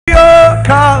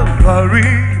Kalvari,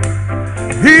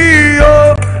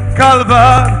 hiyo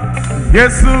Kalvari,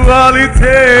 Yesu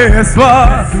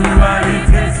aliteswa,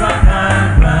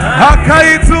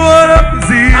 akaitwa na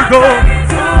mzigo,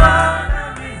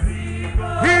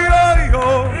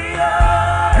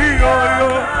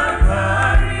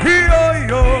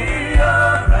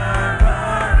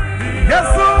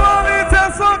 Yesu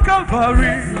aliteswa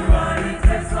Kalvari,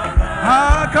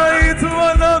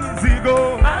 akaitwa na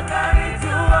mzigo,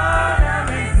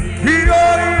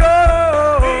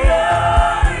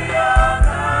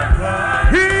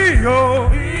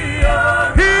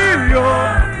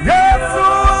 Yesu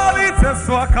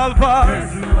aliteswa Kalvari,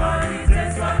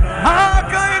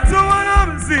 akaitwa na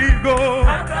mzigo,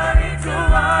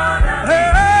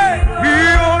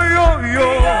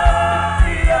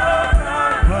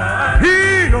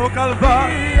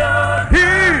 Kalvari,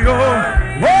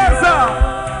 waza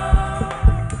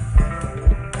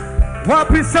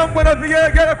wapi shangwe na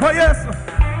vigelegele kwa Yesu,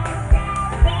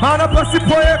 maana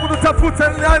pasipo yeye kututafuta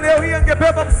nani leo hii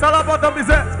angebeba msalaba wa dhambi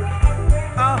zetu.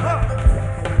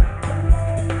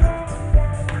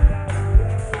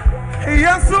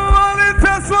 Yesu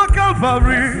aliteswa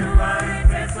Kalvari,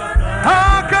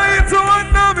 akaitwa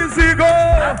na mizigo,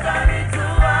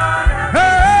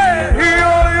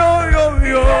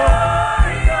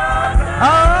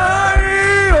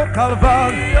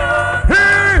 Kalvari,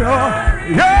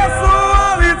 Yesu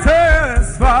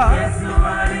aliteswa,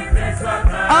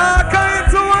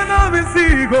 akaitwa na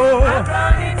mizigo,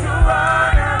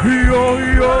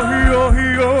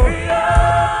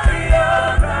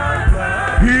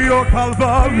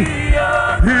 Kalvari,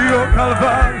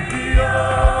 Kalvari,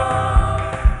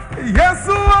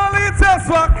 Yesu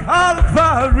aliteswa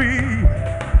Kalvari,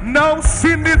 na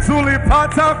ushindi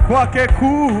tulipata kwake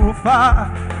kufa.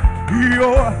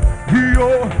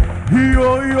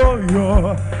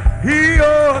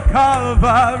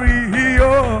 Kalvari,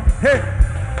 hey.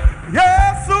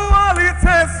 Yesu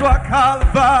aliteswa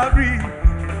Kalvari,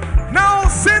 na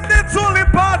ushindi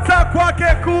tulipata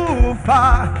kwake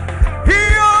kufa.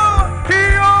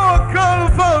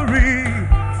 Kalvari,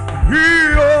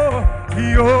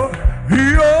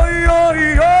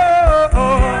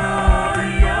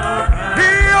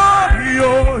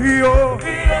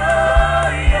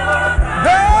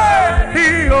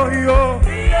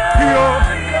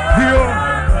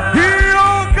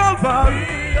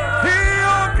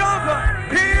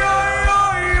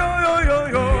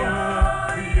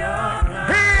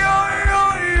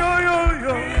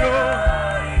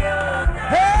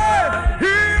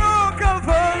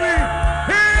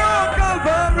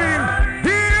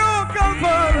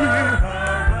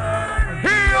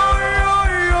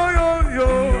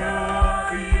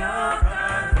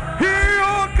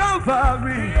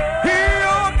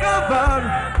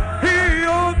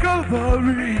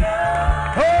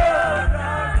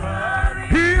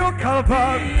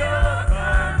 Kalvari.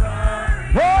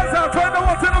 Waza twende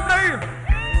wote namna hiyo.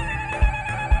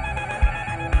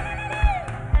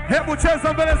 Hebu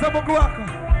cheza mbele za Mungu wako.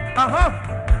 Aha.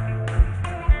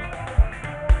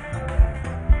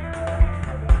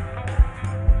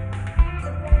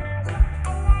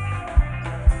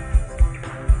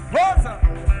 Waza.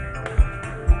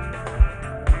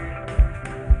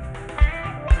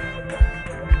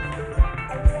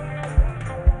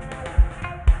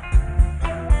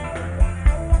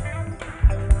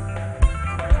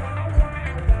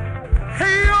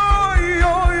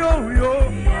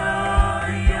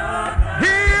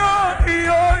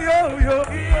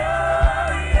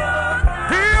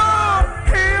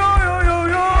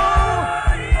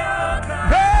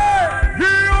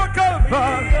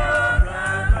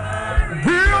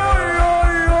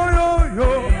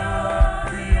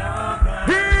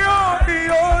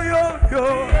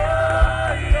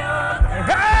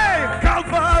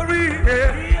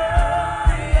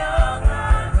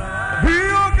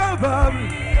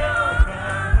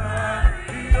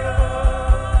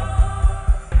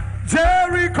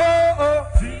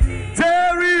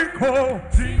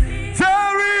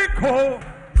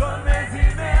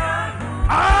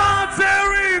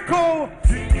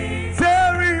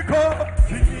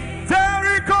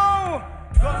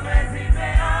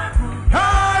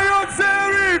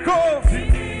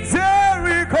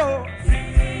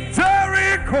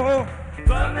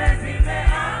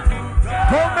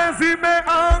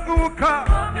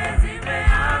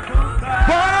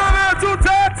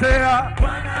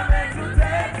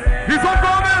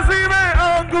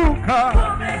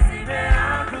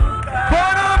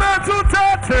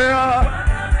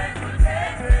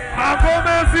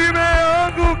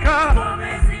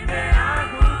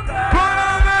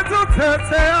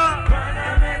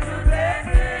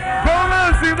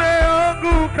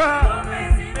 Come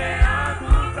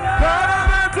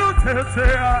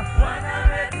ametutetea.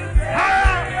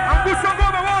 Haya, angusha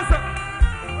ngome waza.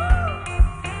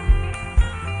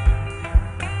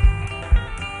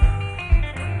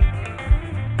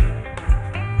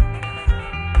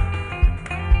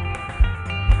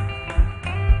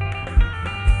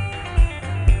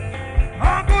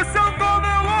 Angusha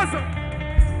ngome waza.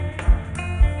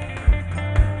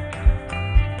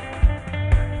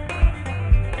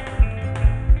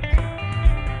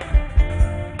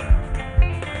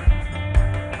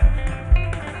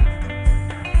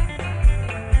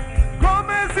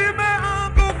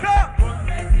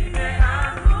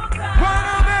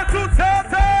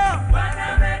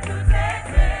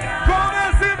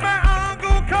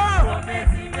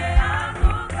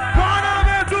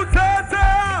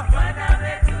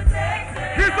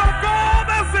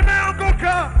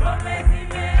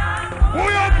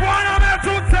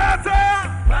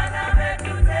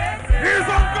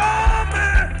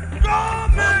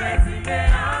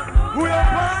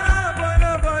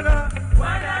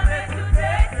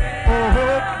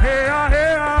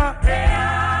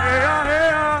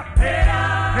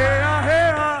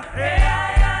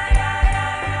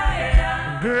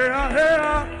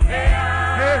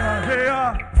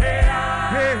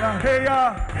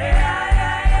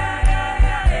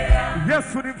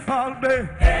 Yesu ni mfalme,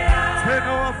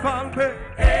 tena wafalme,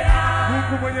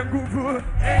 Mungu mwenye nguvu.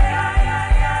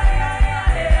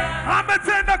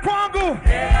 Ametenda kwangu,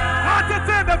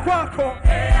 atatenda kwako.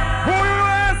 Huyu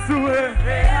Yesu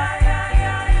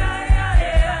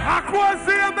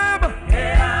hakuwazia mema,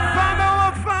 mfalme wa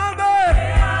wafalme,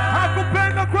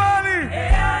 hakupenda kweli,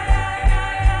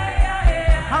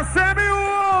 hasemi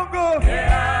uongo,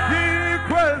 ni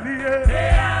kweli.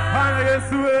 Bwana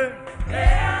Yesu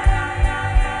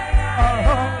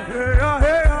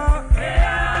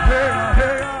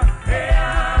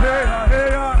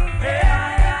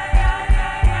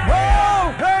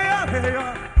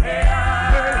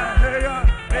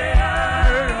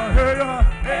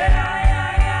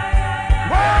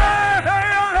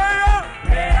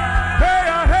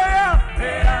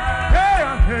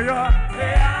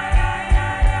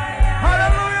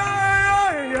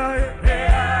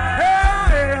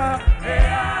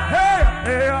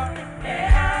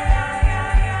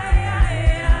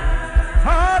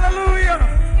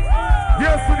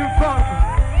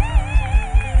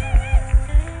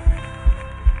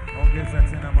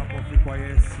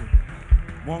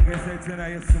Ongeza tena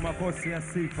Yesu makofi ya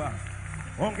sifa.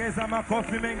 Ongeza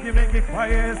makofi mengi mengi kwa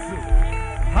Yesu.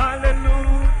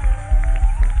 Haleluya.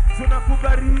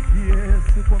 Tunakubariki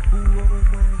Yesu kwa kuwa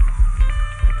mwema.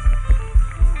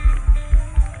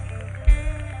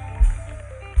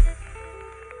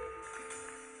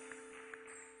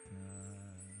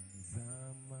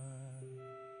 Tazama,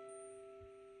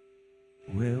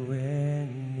 wewe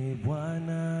ni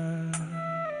Bwana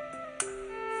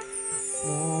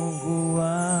Mungu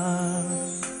wa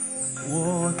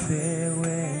wote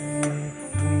wenye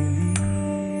mwili.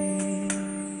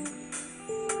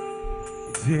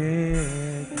 Je,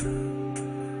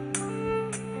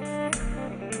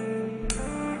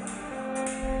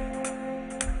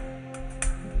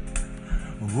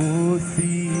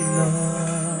 usilo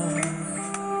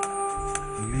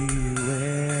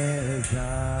liweza.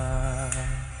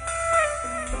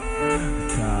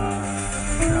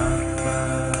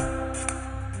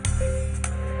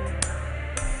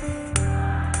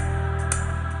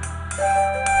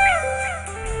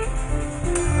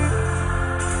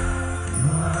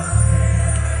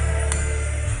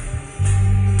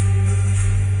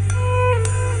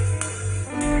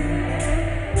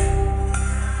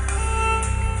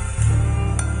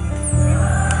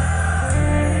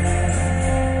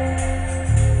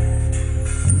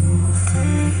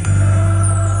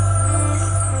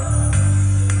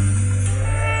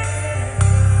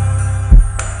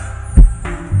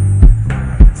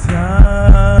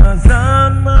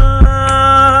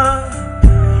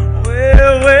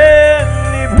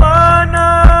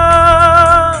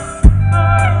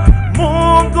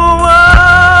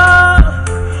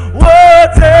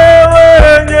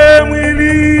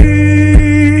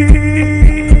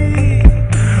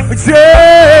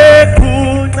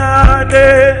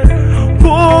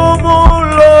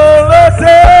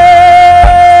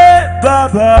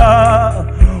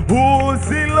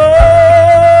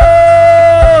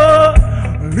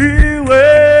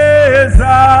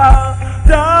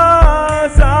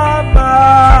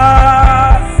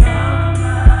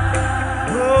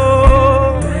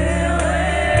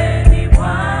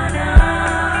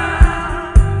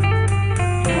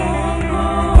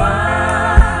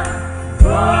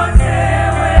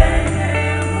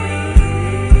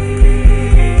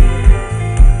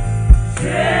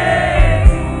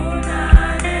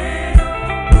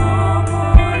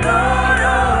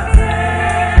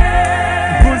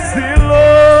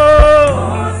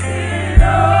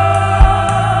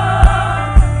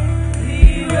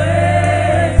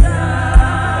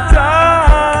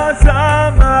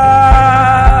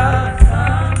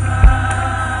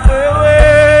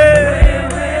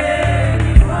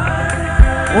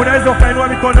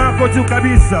 juu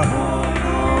kabisa.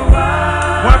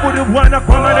 Mwabudu Bwana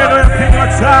kwa maneno ya kinywa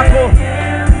chako.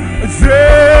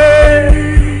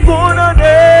 Kuna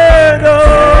neno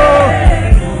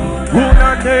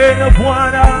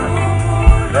Bwana.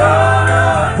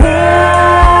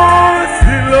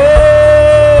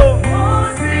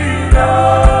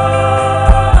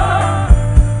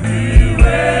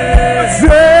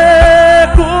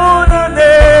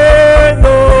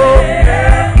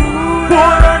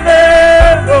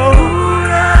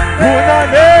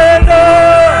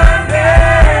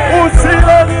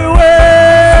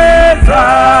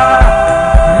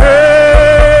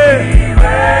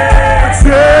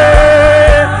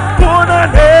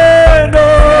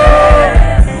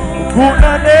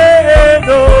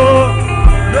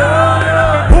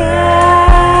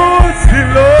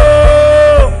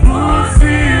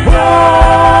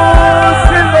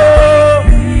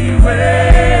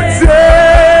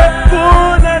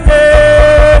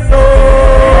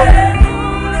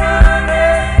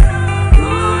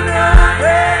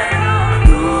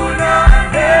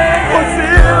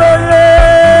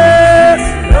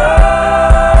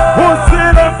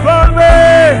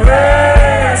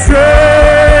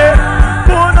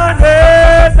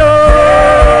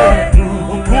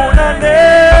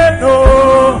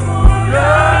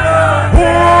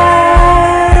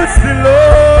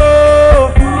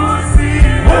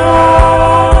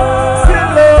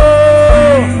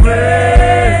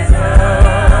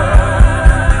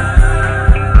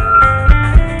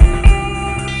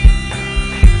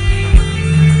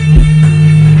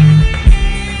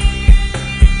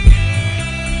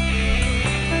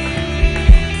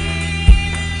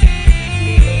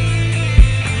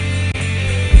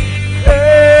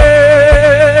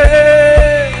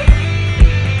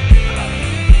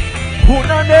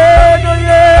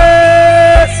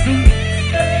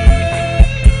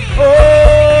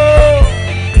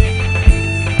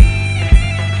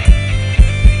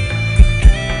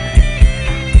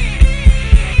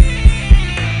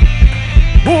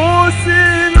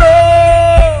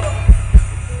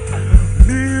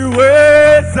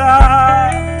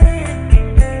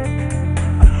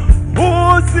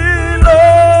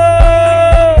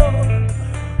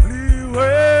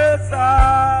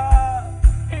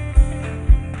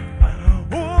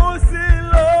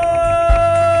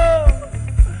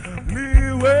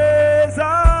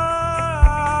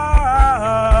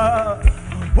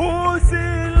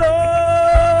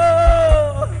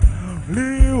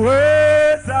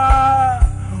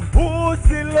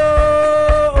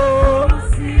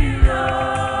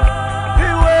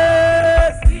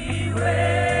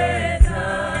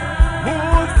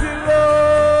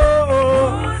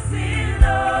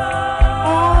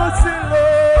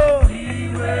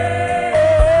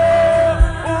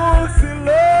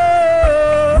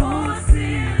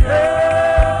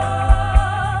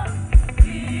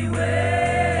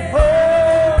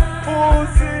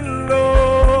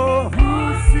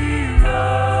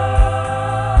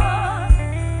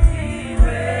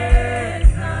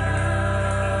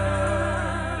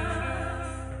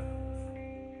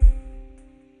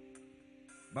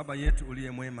 Baba yetu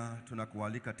uliye mwema,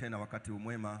 tunakualika tena wakati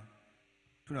umwema.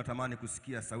 Tunatamani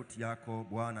kusikia sauti yako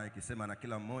Bwana ikisema na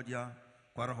kila mmoja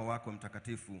kwa Roho wako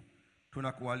Mtakatifu.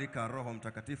 Tunakualika Roho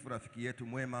Mtakatifu, rafiki yetu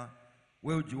mwema,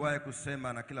 wewe ujuaye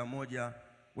kusema na kila mmoja,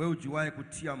 wewe ujuaye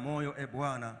kutia moyo.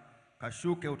 Bwana,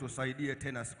 kashuke utusaidie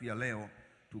tena siku ya leo.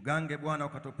 Tugange Bwana,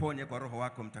 ukatuponye kwa Roho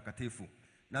wako Mtakatifu.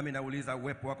 Nami nauliza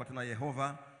uwepo wako tena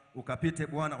Yehova, ukapite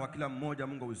Bwana kwa kila mmoja,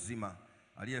 Mungu uzima.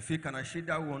 Aliyefika na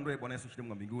shida uondoe Bwana Yesu shida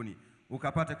Mungu mbinguni.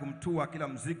 Ukapate kumtua kila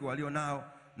mzigo walio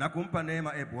nao na kumpa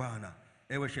neema Bwana.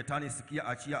 Ewe shetani sikia,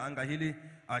 achia anga hili,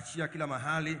 achia kila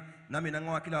mahali. Nami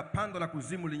nang'oa kila pando la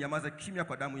kuzimu linyamaze kimya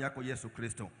kwa damu yako Yesu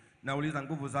Kristo. Nauliza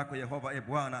nguvu zako Yehova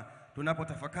Bwana,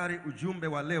 tunapotafakari ujumbe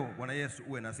wa leo Bwana Yesu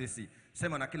uwe na sisi.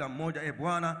 Sema na kila mmoja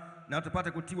Bwana, na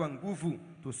tupate kutiwa nguvu,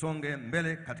 tusonge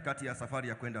mbele katikati ya safari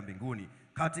ya kwenda mbinguni.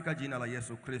 Katika jina la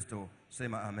Yesu Kristo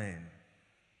sema amen.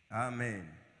 Amen.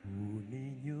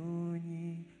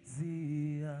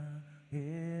 Uninyunyizia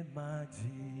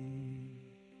maji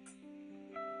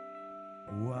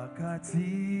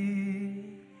wakati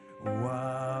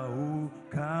wa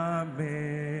ukame,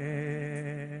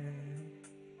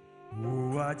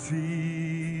 uachi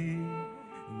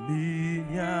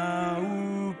ninyauke,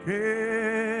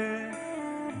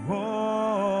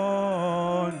 ona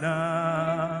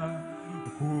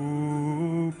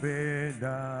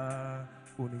kupenda.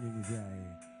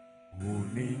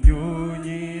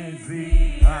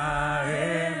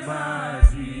 Uninyunyiziae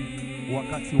maji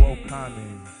wakati wa ukame,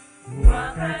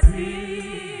 wakati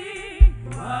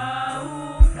wa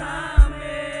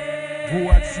ukame,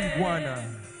 huachi Bwana,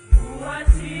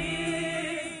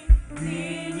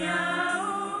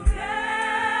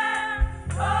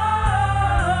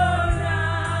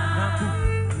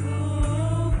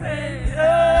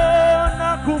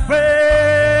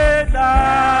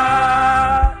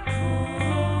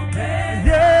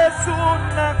 Yesu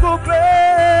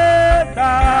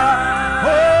nakupenda.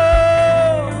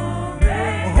 Oh,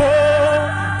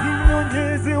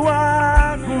 mnyunyizi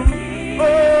wangu.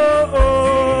 Oh,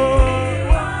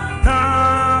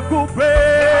 nakupenda.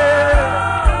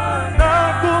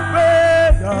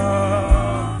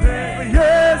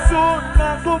 Yesu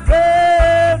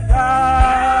nakupenda.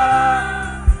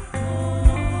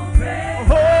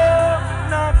 Oh,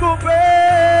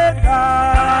 nakupenda.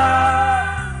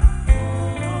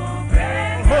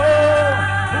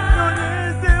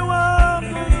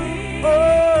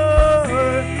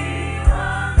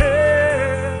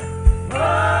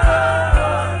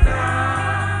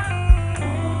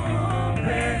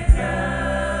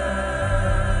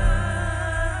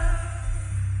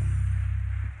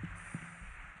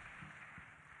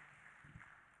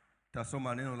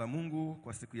 Tasoma neno la Mungu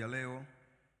kwa siku ya leo,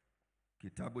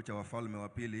 kitabu cha Wafalme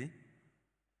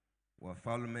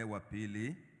wa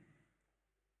Pili,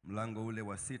 mlango ule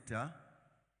wa 6,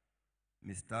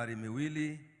 mistari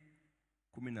miwili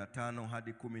 15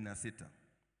 hadi 16.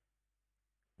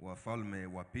 Wafalme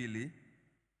wa Pili,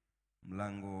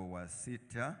 mlango wa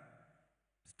 6,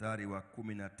 mstari wa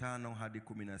 15 hadi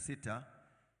 16,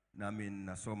 nami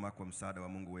ninasoma kwa msaada wa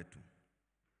Mungu wetu.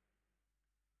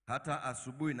 Hata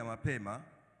asubuhi na mapema,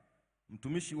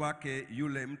 mtumishi wake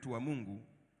yule mtu wa Mungu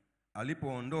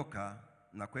alipoondoka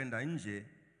na kwenda nje,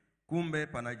 kumbe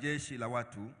pana jeshi la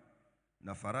watu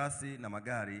na farasi na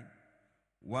magari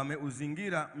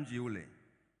wameuzingira mji ule.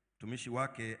 Mtumishi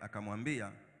wake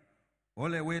akamwambia,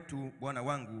 ole wetu bwana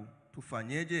wangu,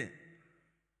 tufanyeje?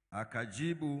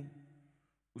 Akajibu,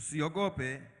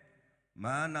 usiogope,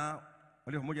 maana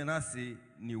walio pamoja nasi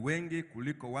ni wengi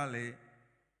kuliko wale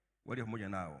walio pamoja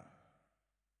nao.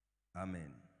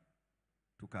 Amen.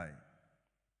 Tukae.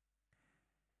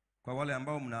 Kwa wale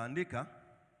ambao mnaandika,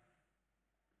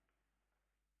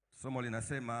 somo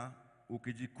linasema,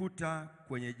 ukijikuta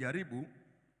kwenye jaribu,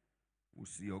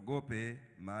 usiogope,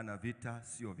 maana vita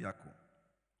sio vyako.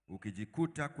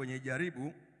 Ukijikuta kwenye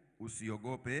jaribu,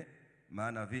 usiogope,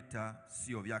 maana vita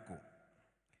sio vyako.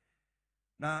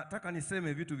 Nataka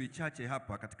niseme vitu vichache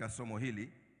hapa katika somo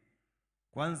hili.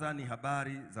 Kwanza ni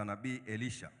habari za nabii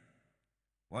Elisha.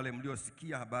 Wale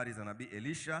mliosikia habari za nabii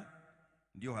Elisha,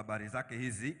 ndio habari zake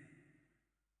hizi.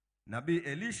 Nabii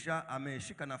Elisha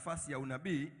ameshika nafasi ya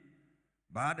unabii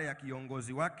baada ya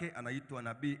kiongozi wake anaitwa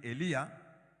nabii Elia,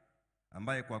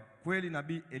 ambaye kwa kweli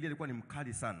nabii Elia alikuwa ni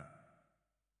mkali sana,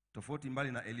 tofauti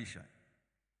mbali na Elisha.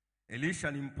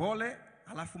 Elisha ni mpole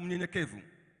halafu mnyenyekevu,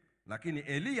 lakini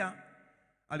Elia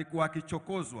alikuwa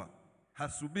akichokozwa,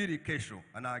 hasubiri kesho,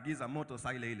 anaagiza moto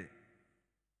saa ile ile.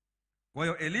 Kwa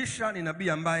hiyo Elisha ni nabii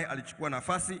ambaye alichukua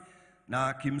nafasi,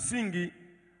 na kimsingi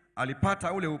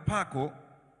alipata ule upako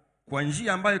kwa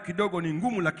njia ambayo kidogo ni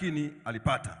ngumu, lakini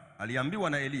alipata. Aliambiwa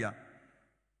na Elia,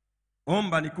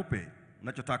 omba nikupe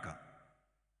unachotaka.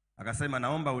 Akasema,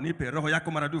 naomba unipe roho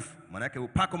yako maradufu, maana yake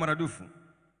upako maradufu.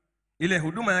 Ile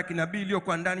huduma ya kinabii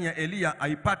iliyokuwa ndani ya Elia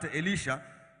aipate Elisha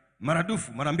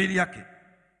maradufu, mara mbili yake.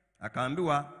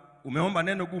 Akaambiwa, umeomba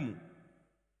neno gumu,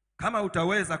 kama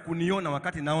utaweza kuniona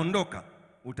wakati naondoka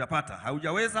utapata,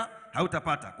 haujaweza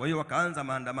hautapata. Kwa hiyo wakaanza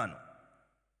maandamano.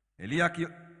 Elia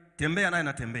akitembea naye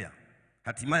anatembea,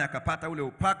 hatimaye akapata ule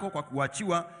upako kwa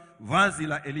kuachiwa vazi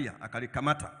la Elia,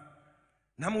 akalikamata.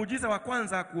 Na muujiza wa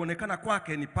kwanza kuonekana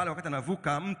kwake ni pale wakati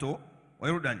anavuka mto wa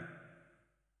Yordani.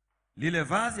 Lile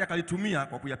vazi akalitumia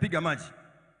kwa kuyapiga maji,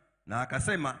 na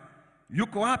akasema,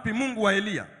 yuko wapi Mungu wa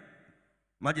Elia?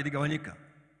 Maji yaligawanyika.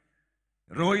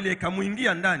 Roho ile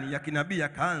ikamuingia ndani ya kinabii,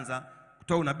 akaanza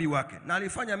kutoa unabii wake, na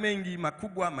alifanya mengi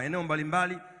makubwa maeneo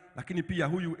mbalimbali. Lakini pia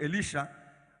huyu Elisha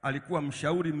alikuwa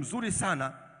mshauri mzuri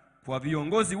sana kwa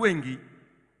viongozi wengi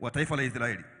wa taifa la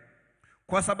Israeli.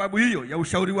 Kwa sababu hiyo ya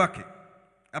ushauri wake,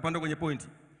 hapa ndo kwenye pointi,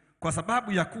 kwa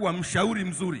sababu ya kuwa mshauri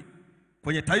mzuri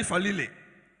kwenye taifa lile,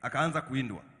 akaanza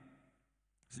kuindwa.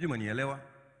 Sijui mnielewa?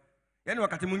 Yaani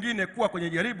wakati mwingine kuwa kwenye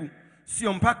jaribu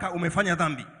sio mpaka umefanya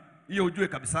dhambi. Hiyo ujue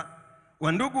kabisa.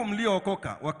 Wandugu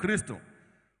mliookoka wa Kristo,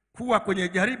 kuwa kwenye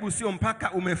jaribu sio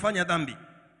mpaka umefanya dhambi.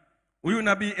 Huyu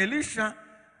nabii Elisha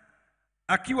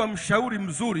akiwa mshauri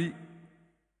mzuri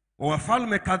wa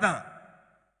wafalme kadhaa,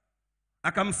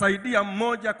 akamsaidia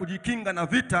mmoja kujikinga na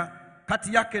vita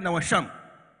kati yake na Washamu,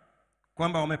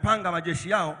 kwamba wamepanga majeshi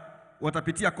yao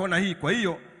watapitia kona hii. Kwa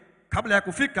hiyo kabla ya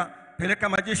kufika, peleka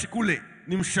majeshi kule.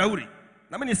 Ni mshauri.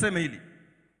 Na mimi niseme hili,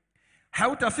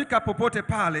 hautafika popote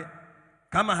pale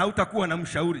kama hautakuwa na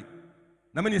mshauri.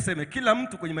 Na mimi niseme kila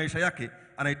mtu kwenye maisha yake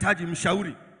anahitaji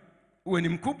mshauri. Uwe ni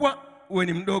mkubwa, uwe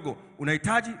ni mdogo,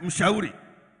 unahitaji mshauri.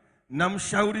 Na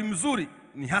mshauri mzuri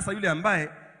ni hasa yule ambaye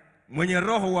mwenye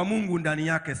roho wa Mungu ndani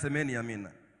yake. Semeni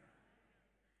amina.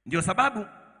 Ndio sababu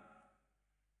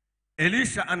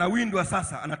Elisha anawindwa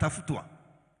sasa, anatafutwa.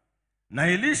 Na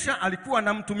Elisha alikuwa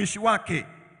na mtumishi wake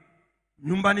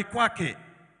nyumbani kwake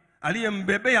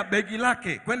aliyembebea begi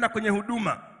lake kwenda kwenye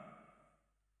huduma.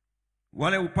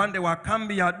 Wale upande wa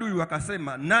kambi ya adui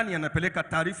wakasema, nani anapeleka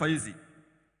taarifa hizi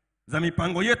za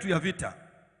mipango yetu ya vita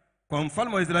kwa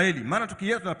mfalme wa Israeli? Maana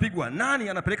tukienda tunapigwa. Nani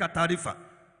anapeleka taarifa?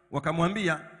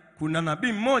 Wakamwambia, kuna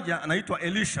nabii mmoja anaitwa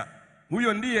Elisha.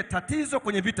 Huyo ndiye tatizo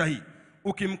kwenye vita hii.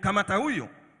 Ukimkamata huyo,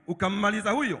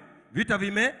 ukammaliza huyo, vita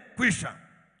vimekwisha.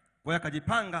 Kwa hiyo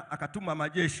akajipanga, akatuma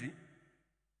majeshi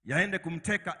yaende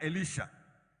kumteka Elisha.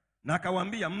 Na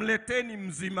akawaambia, mleteni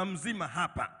mzima mzima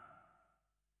hapa.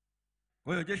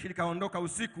 Kwa hiyo jeshi likaondoka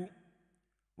usiku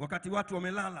wakati watu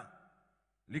wamelala,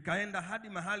 likaenda hadi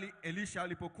mahali Elisha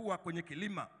alipokuwa kwenye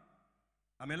kilima,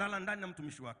 amelala ndani na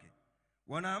mtumishi wake.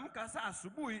 Wanaamka saa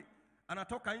asubuhi,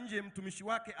 anatoka nje mtumishi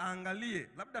wake aangalie,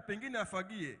 labda pengine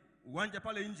afagie uwanja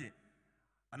pale nje.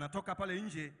 Anatoka pale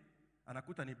nje,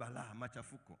 anakuta ni balaa,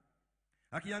 machafuko.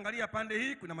 Akiangalia pande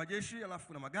hii kuna majeshi, alafu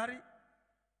kuna magari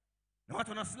na watu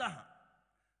wana silaha.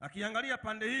 Akiangalia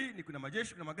pande hii ni kuna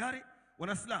majeshi, kuna magari,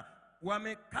 wana silaha.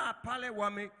 Wamekaa pale,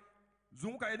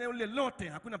 wamezunguka eneo lile lote,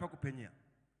 hakuna pa kupenyea.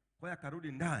 Kwa hiyo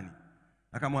akarudi ndani,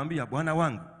 akamwambia, bwana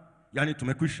wangu, yani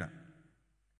tumekwisha.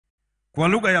 Kwa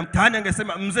lugha ya mtaani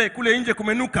angesema, mzee, kule nje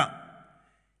kumenuka.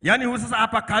 Yani huyu sasa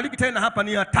hapa kaliki tena, hapa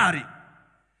ni hatari.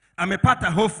 Amepata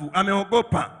hofu,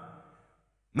 ameogopa.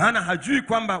 Maana hajui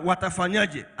kwamba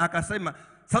watafanyaje. Akasema,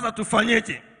 sasa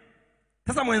tufanyeje?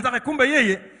 Sasa mwenzake kumbe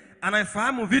yeye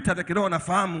anafahamu vita vya kiroho,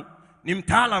 anafahamu, ni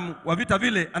mtaalamu wa vita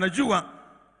vile, anajua.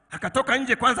 Akatoka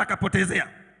nje kwanza, akapotezea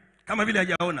kama vile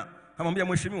hajaona. Akamwambia,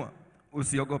 mheshimiwa,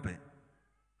 usiogope.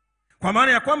 Kwa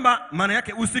maana ya kwamba, maana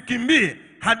yake usikimbie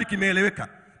hadi kimeeleweka.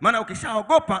 Maana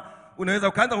ukishaogopa unaweza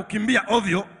ukaanza kukimbia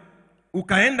ovyo,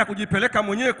 ukaenda kujipeleka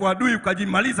mwenyewe kwa adui,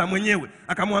 ukajimaliza mwenyewe.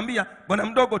 Akamwambia, bwana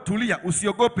mdogo, tulia,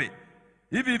 usiogope.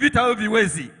 Hivi vita wewe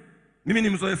viwezi, mimi ni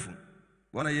mzoefu.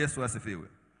 Bwana Yesu asifiwe.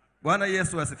 Bwana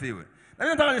Yesu asifiwe. Na mimi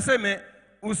nataka niseme,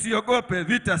 usiogope,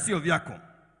 vita sio vyako.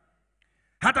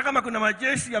 Hata kama kuna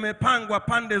majeshi yamepangwa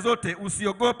pande zote,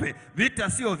 usiogope, vita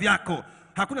sio vyako.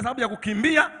 Hakuna sababu ya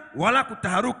kukimbia wala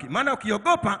kutaharuki. Maana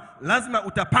ukiogopa lazima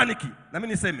utapaniki. Na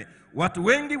mimi niseme, watu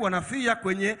wengi wanafia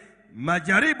kwenye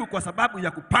majaribu kwa sababu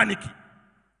ya kupaniki.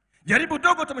 Jaribu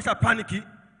dogo tumesha paniki,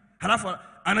 halafu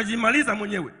anajimaliza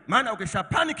mwenyewe. Maana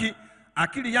ukishapaniki,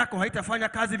 akili yako haitafanya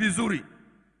kazi vizuri.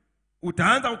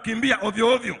 Utaanza kukimbia ovyo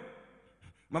ovyo.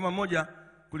 Mama mmoja,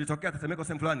 kulitokea tetemeko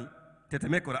sehemu fulani,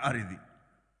 tetemeko la ardhi.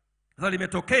 Sasa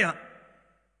limetokea,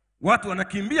 watu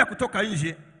wanakimbia kutoka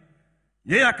nje.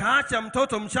 Yeye akaacha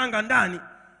mtoto mchanga ndani,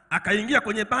 akaingia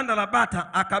kwenye banda la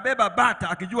bata, akabeba bata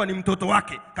akijua ni mtoto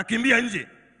wake, kakimbia nje.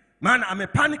 Maana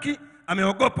amepaniki,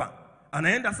 ameogopa.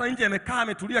 Anaenda sasa nje, amekaa,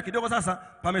 ametulia kidogo. Sasa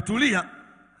pametulia,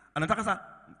 anataka sasa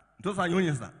mtoto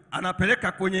anyonye. Sasa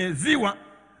anapeleka kwenye ziwa,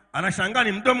 anashangaa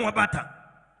ni mdomo wa bata.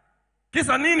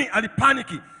 Kisa nini?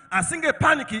 Alipaniki. Asinge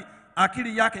paniki,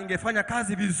 akili yake ingefanya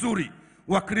kazi vizuri.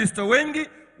 Wakristo wengi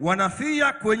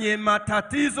wanafia kwenye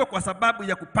matatizo kwa sababu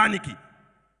ya kupaniki.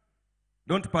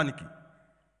 Don't panic.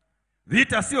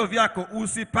 Vita sio vyako,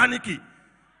 usipaniki.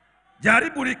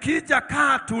 Jaribu likija,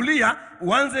 kaa, tulia,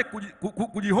 uanze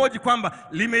kujihoji kwamba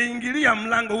limeingilia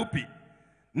mlango upi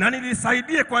na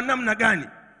nilisaidie kwa namna gani.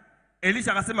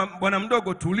 Elisha akasema, bwana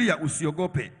mdogo, tulia,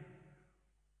 usiogope.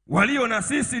 Walio na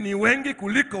sisi ni wengi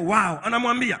kuliko wao,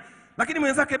 anamwambia. Lakini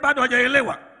mwenzake bado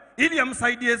hajaelewa. Ili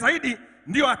amsaidie zaidi,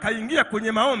 ndio akaingia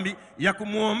kwenye maombi ya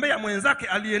kumuombea mwenzake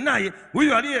aliye naye,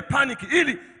 huyo aliye paniki,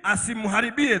 ili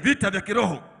asimharibie vita vya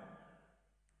kiroho.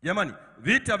 Jamani,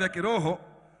 vita vya kiroho,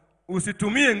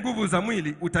 usitumie nguvu za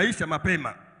mwili, utaisha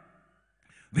mapema.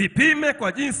 Vipime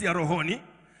kwa jinsi ya rohoni,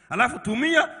 alafu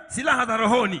tumia silaha za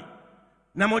rohoni.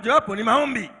 Na mojawapo ni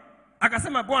maombi.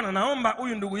 Akasema, Bwana, naomba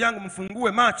huyu ndugu yangu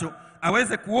mfungue macho,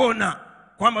 aweze kuona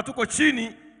kwamba tuko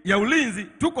chini ya ulinzi,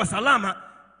 tuko salama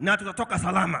na tutatoka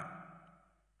salama.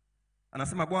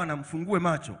 Anasema, Bwana, mfungue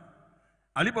macho.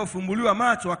 Alipofumbuliwa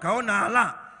macho, akaona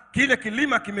ala, kile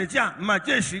kilima kimejaa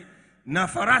majeshi na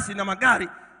farasi na magari,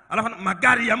 alafu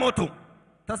magari ya moto.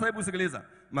 Sasa hebu sikiliza,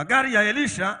 magari ya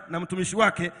Elisha na mtumishi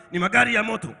wake ni magari ya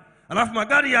moto, alafu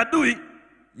magari ya adui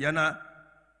yana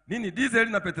nini? Diesel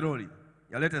na petroli.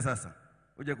 Yalete sasa,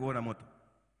 uje kuona moto.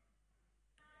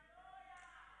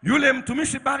 Yule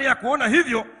mtumishi baada ya kuona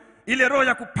hivyo, ile roho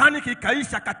ya kupaniki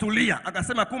kaisha, katulia.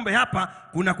 Akasema, kumbe hapa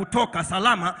kuna kutoka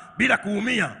salama bila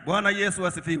kuumia. Bwana Yesu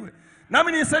asifiwe.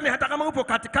 Nami niseme, hata kama upo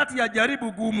katikati ya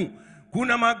jaribu gumu,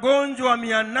 kuna magonjwa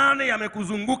 800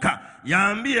 yamekuzunguka,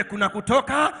 yaambie kuna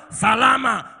kutoka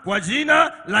salama kwa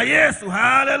jina la Yesu.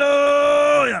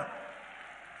 Haleluya!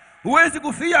 Huwezi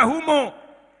kufia humo.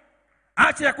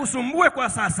 Acha ya kusumbue kwa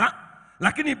sasa,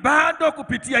 lakini bado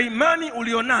kupitia imani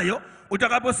ulionayo,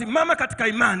 utakaposimama katika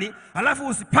imani, alafu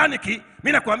usipaniki,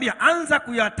 mimi nakwambia anza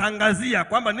kuyatangazia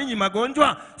kwamba ninyi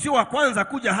magonjwa sio wa kwanza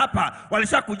kuja hapa,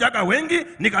 walishakujaga wengi,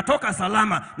 nikatoka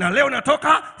salama, na leo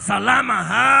natoka salama.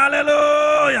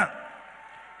 Haleluya!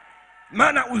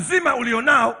 Maana uzima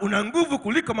ulionao una nguvu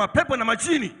kuliko mapepo na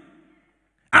majini.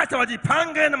 Acha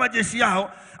wajipange na majeshi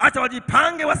yao, acha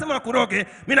wajipange wasema wakuroge,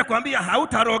 mimi nakwambia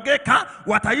hautarogeka,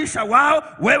 wataisha wao,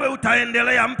 wewe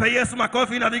utaendelea. Mpe Yesu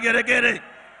makofi na vigeregere.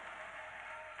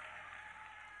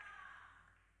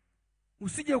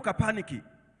 Usije ukapaniki.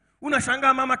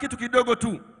 Unashangaa mama kitu kidogo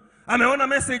tu ameona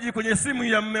message kwenye simu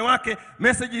ya mume wake,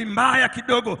 message mbaya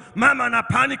kidogo, mama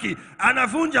anapaniki,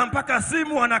 anavunja mpaka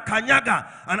simu, anakanyaga,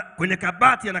 kwenye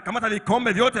kabati anakamata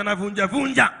vikombe vyote anavunja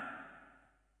vunja.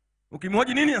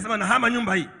 Ukimhoji nini, anasema nahama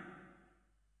nyumba hii.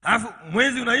 Alafu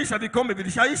mwezi unaisha, vikombe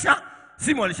vilishaisha,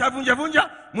 simu alishavunja vunja,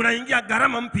 mnaingia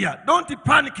gharama mpya. Don't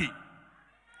panic.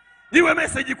 Iwe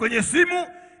message kwenye simu,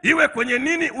 iwe kwenye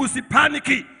nini,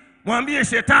 usipaniki. Mwambie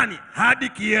shetani hadi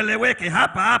kieleweke,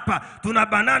 hapa hapa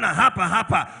tunabanana, hapa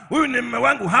hapa, huyu ni mume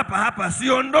wangu, hapa hapa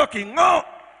siondoki. Ngo,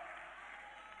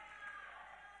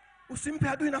 usimpe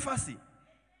adui nafasi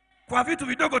kwa vitu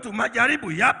vidogo tu.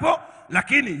 Majaribu yapo,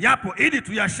 lakini yapo ili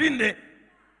tuyashinde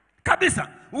kabisa.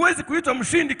 Huwezi kuitwa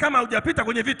mshindi kama hujapita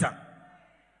kwenye vita.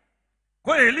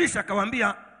 Kwa hiyo Elisha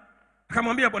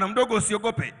akamwambia bwana mdogo,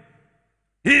 usiogope,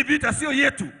 hii vita sio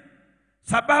yetu.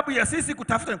 Sababu ya sisi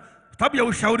kutafuta, sababu ya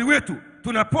ushauri wetu,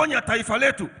 tunaponya taifa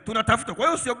letu, tunatafuta. Kwa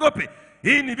hiyo usiogope,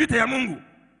 hii ni vita ya Mungu.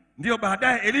 Ndio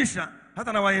baadaye Elisha hata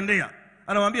anawaendea,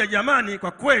 anawaambia jamani,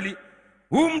 kwa kweli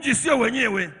huu mji sio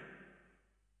wenyewe,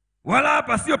 wala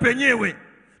hapa sio penyewe,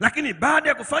 lakini baada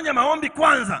ya kufanya maombi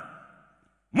kwanza,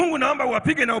 Mungu naomba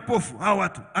uwapige na upofu hao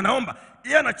watu. Anaomba,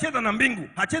 yeye anacheza na mbingu,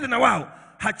 hachezi na wao,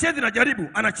 hachezi na jaribu,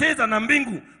 anacheza na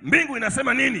mbingu. Mbingu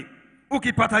inasema nini?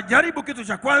 Ukipata jaribu, kitu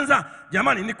cha kwanza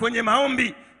jamani ni kwenye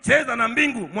maombi. Cheza na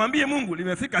mbingu, mwambie Mungu,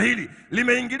 limefika hili,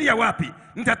 limeingilia wapi,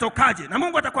 nitatokaje? Na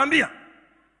Mungu atakwambia.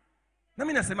 Na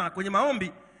mimi nasema kwenye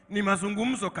maombi ni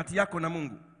mazungumzo kati yako na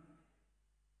Mungu.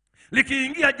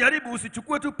 Likiingia jaribu,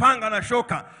 usichukue tu panga na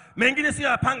shoka. Mengine si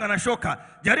ya panga na shoka.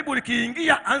 Jaribu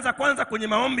likiingia, anza kwanza kwenye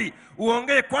maombi,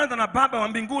 uongee kwanza na Baba wa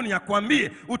mbinguni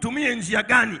akwambie utumie njia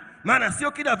gani. Maana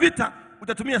sio kila vita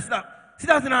utatumia silaha.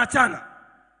 Silaha zinaachana.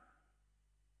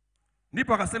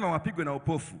 Ndipo akasema wapigwe na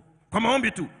upofu kwa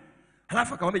maombi tu.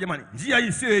 Halafu akamwambia jamani, njia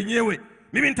hii sio yenyewe,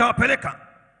 mimi nitawapeleka.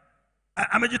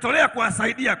 Amejitolea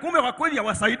kuwasaidia, kumbe kwa kweli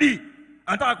hawasaidii,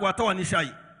 anataka kuwatoa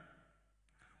nishai.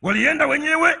 Walienda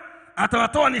wenyewe,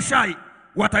 atawatoa nishai,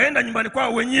 wataenda nyumbani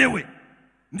kwao wenyewe.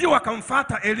 Ndio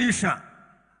wakamfuata Elisha,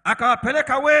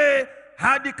 akawapeleka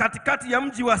hadi katikati ya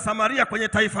mji wa Samaria kwenye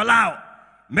taifa lao,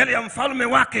 mbele ya mfalme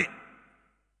wake.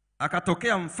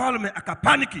 Akatokea mfalme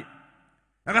akapaniki,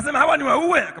 akasema hawa ni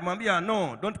waue. Akamwambia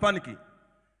no, don't panic.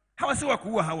 Hawa si wa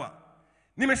kuua hawa.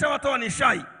 Nimeshawatoa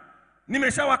nishai,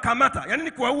 nimeshawakamata. Yaani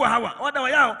ni kuwaua hawa. Dawa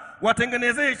yao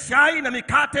watengenezee chai na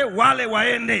mikate wale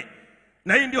waende.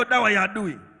 Na hii ndio dawa ya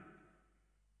adui.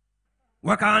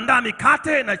 Wakaandaa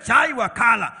mikate na chai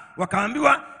wakala.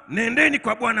 Wakaambiwa nendeni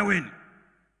kwa bwana wenu.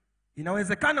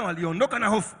 Inawezekana waliondoka na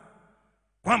hofu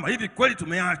kwamba hivi kweli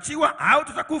tumeachiwa au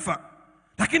tutakufa.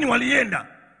 Lakini walienda.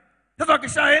 Sasa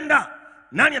wakishaenda,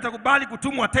 nani atakubali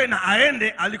kutumwa tena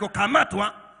aende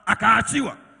alikokamatwa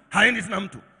akaachiwa? Haendi tena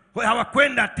mtu.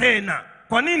 Hawakwenda tena.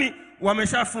 Kwa nini?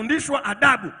 Wameshafundishwa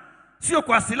adabu, sio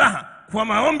kwa silaha, kwa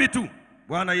maombi tu.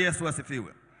 Bwana Yesu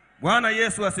asifiwe. Bwana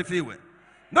Yesu asifiwe.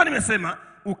 Ndio nimesema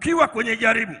ukiwa kwenye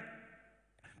jaribu,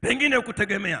 pengine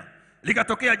ukutegemea,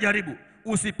 likatokea jaribu,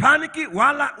 usipaniki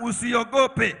wala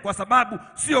usiogope, kwa sababu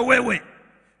sio wewe.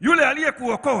 Yule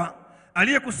aliyekuokoa,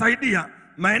 aliyekusaidia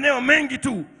maeneo mengi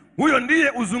tu, huyo ndiye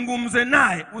uzungumze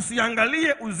naye.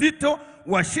 Usiangalie uzito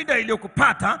wa shida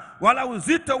iliyokupata, wala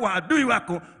uzito wa adui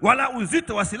wako, wala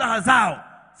uzito wa silaha zao.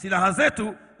 Silaha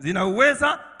zetu zina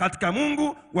uweza katika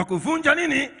Mungu wa kuvunja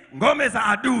nini? Ngome za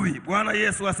adui. Bwana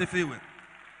Yesu asifiwe.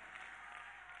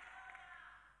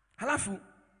 Halafu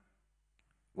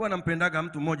huwa nampendaga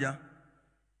mtu mmoja,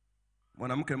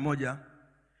 mwanamke mmoja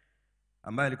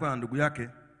ambaye alikuwa na ndugu yake.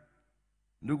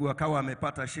 Ndugu akawa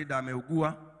amepata shida,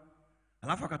 ameugua.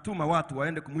 Halafu akatuma watu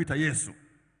waende kumuita Yesu,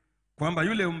 kwamba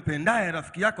yule umpendaye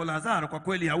rafiki yako Lazaro kwa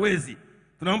kweli hawezi,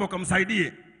 tunaomba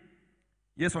ukamsaidie.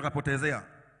 Yesu akapotezea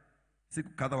siku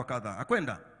kadha wa kadha.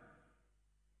 Akwenda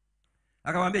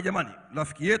akamwambia jamani,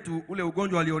 rafiki yetu ule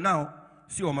ugonjwa alionao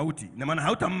sio mauti. Ina maana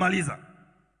hautammaliza.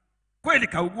 Kweli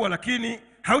kaugua, lakini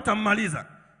hautammaliza.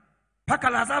 Paka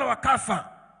Lazaro akafa,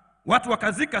 watu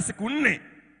wakazika siku 4,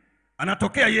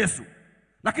 anatokea Yesu.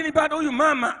 Lakini bado huyu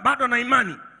mama bado ana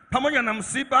imani, pamoja na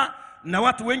msiba na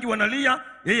watu wengi wanalia,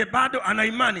 yeye bado ana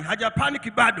imani,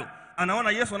 hajapaniki bado.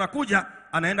 Anaona Yesu anakuja,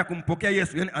 anaenda kumpokea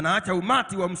Yesu. Yaani anaacha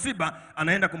umati wa msiba,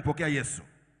 anaenda kumpokea Yesu.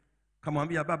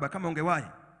 Kamwambia, baba, kama ungewahi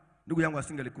ndugu yangu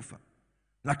asingelikufa.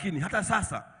 Lakini hata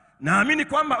sasa naamini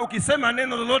kwamba ukisema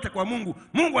neno lolote kwa Mungu,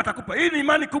 Mungu atakupa. Hii ni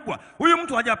imani kubwa. Huyu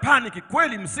mtu hajapaniki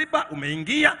kweli, msiba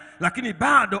umeingia, lakini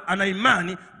bado ana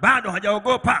imani, bado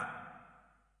hajaogopa.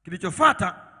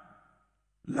 Kilichofuata,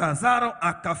 Lazaro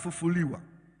akafufuliwa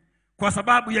kwa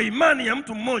sababu ya imani ya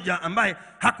mtu mmoja ambaye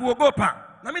hakuogopa.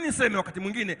 Na mimi niseme wakati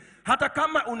mwingine, hata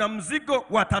kama una mzigo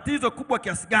wa tatizo kubwa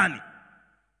kiasi gani,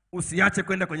 usiache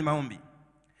kwenda kwenye maombi.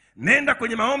 Nenda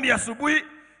kwenye maombi asubuhi,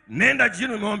 nenda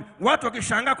jioni maombi. Watu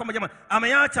wakishangaa kwamba jamani,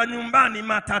 ameacha nyumbani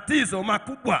matatizo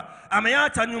makubwa,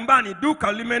 ameacha nyumbani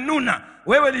duka limenuna.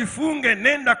 Wewe lifunge,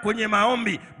 nenda kwenye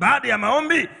maombi. Baada ya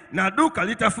maombi na duka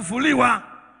litafufuliwa.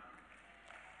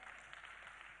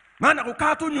 Maana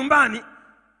kukaa tu nyumbani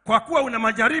kwa kuwa una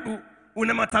majaribu,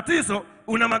 una matatizo,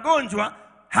 una magonjwa,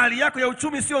 hali yako ya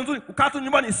uchumi sio nzuri, kukaa tu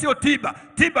nyumbani sio tiba.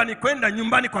 Tiba ni kwenda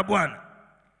nyumbani kwa Bwana.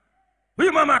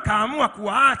 Huyu mama akaamua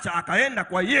kuacha, akaenda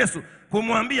kwa Yesu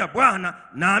kumwambia, Bwana,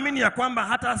 naamini ya kwamba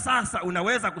hata sasa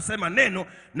unaweza kusema neno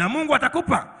na Mungu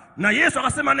atakupa. Na Yesu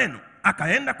akasema neno,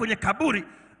 akaenda kwenye kaburi,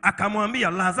 akamwambia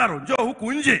Lazaro, njoo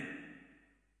huku nje.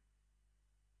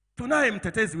 Tunaye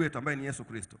mtetezi wetu ambaye ni Yesu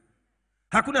Kristo.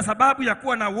 Hakuna sababu ya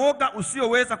kuwa na woga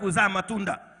usioweza kuzaa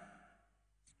matunda.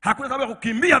 Hakuna sababu ya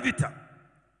kukimbia vita.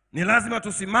 Ni lazima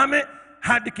tusimame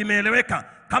hadi kimeeleweka.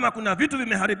 Kama kuna vitu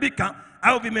vimeharibika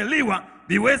au vimeliwa,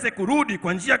 viweze kurudi.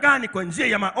 Kwa njia gani? Kwa njia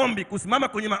ya maombi, kusimama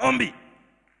kwenye maombi.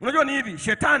 Unajua ni hivi,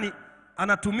 shetani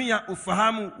anatumia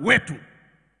ufahamu wetu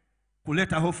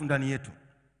kuleta hofu ndani yetu.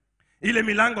 Ile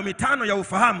milango 5 ya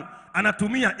ufahamu,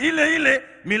 anatumia ile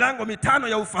milango 5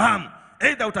 ya ufahamu.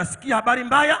 Aidha utasikia habari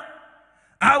mbaya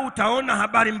au utaona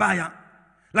habari mbaya.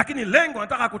 Lakini lengo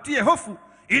anataka kutie hofu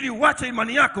ili uache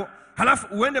imani yako, halafu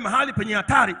uende mahali penye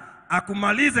hatari,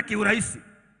 akumalize kiurahisi.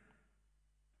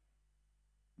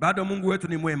 Bado Mungu wetu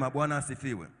ni mwema. Bwana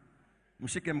asifiwe.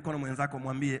 Mshike mkono mwenzako,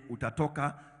 mwambie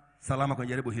utatoka salama kwenye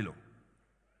jaribu hilo.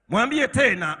 Mwambie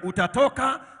tena,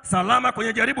 utatoka salama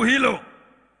kwenye jaribu hilo.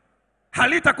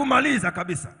 Halitakumaliza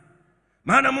kabisa.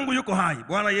 Maana Mungu yuko hai.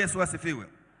 Bwana Yesu asifiwe.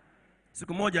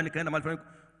 Siku moja nikaenda mahali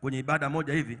kwenye ibada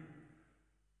moja hivi.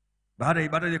 Baada ya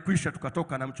ibada ile kuisha,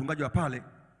 tukatoka na mchungaji wa pale.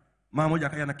 Mama moja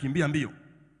akaja anakimbia mbio.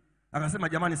 Akasema,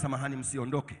 jamani, samahani,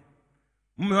 msiondoke.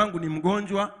 Mume wangu ni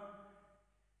mgonjwa.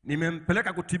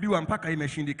 Nimempeleka kutibiwa mpaka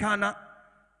imeshindikana.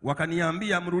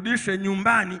 Wakaniambia mrudishe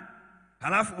nyumbani,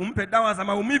 halafu umpe dawa za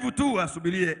maumivu tu,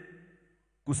 asubirie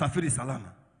kusafiri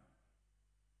salama.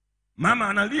 Mama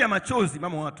analia machozi,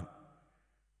 mama watu.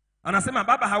 Anasema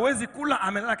baba hawezi kula,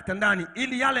 amelala kitandani,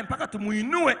 ili yale mpaka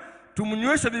tumuinue,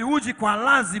 tumnyweshe viuji kwa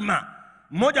lazima.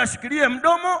 Mmoja ashikilie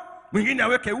mdomo, mwingine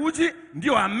aweke uji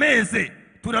ndio ameze.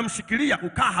 Tunamshikilia,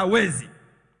 kukaa hawezi.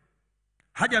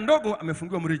 Haja ndogo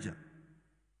amefungiwa mrija.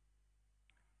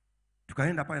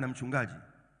 Tukaenda pale na mchungaji.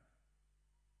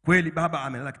 Kweli baba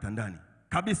amelala kitandani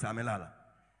kabisa, amelala.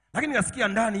 Lakini nasikia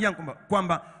ndani yangu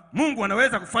kwamba Mungu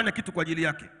anaweza kufanya kitu kwa ajili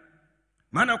yake.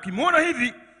 Maana ukimwona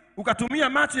hivi ukatumia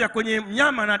macho ya kwenye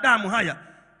nyama na damu haya,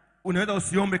 unaweza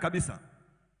usiombe kabisa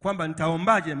kwamba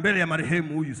nitaombaje mbele ya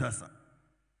marehemu huyu sasa.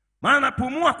 Maana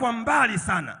napumua kwa mbali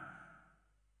sana,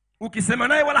 ukisema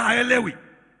naye wala haelewi.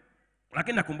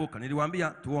 Lakini nakumbuka niliwaambia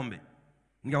tuombe.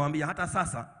 Ningewaambia hata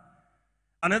sasa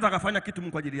anaweza akafanya kitu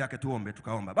Mungu kwa ajili yake, tuombe.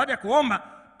 Tukaomba. Baada ya kuomba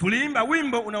tuliimba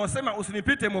wimbo unaosema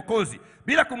usinipite Mwokozi,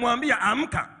 bila kumwambia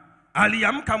amka.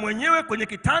 Aliamka mwenyewe kwenye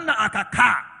kitanda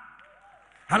akakaa.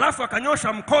 Halafu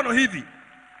akanyosha mkono hivi.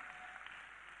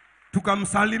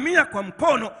 Tukamsalimia kwa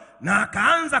mkono na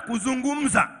akaanza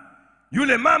kuzungumza.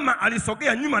 Yule mama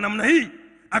alisogea nyuma namna hii,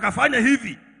 akafanya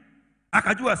hivi.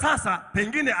 Akajua sasa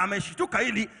pengine ameshituka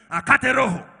ili akate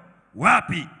roho.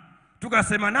 Wapi?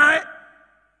 Tukasema naye,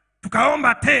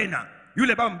 tukaomba tena.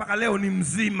 Yule baba mpaka leo ni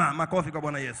mzima. Makofi kwa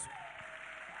Bwana Yesu.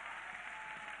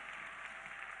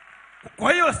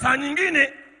 Kwa hiyo saa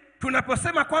nyingine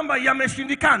tunaposema kwamba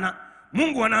yameshindikana,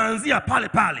 Mungu anaanzia pale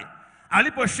pale.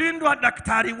 Aliposhindwa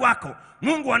daktari wako,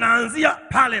 Mungu anaanzia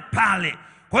pale pale.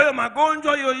 Kwa hiyo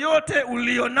magonjwa yoyote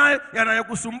ulionayo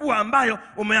yanayokusumbua ambayo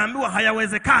umeambiwa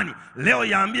hayawezekani, leo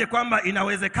yaambie kwamba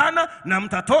inawezekana na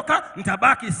mtatoka,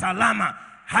 mtabaki salama.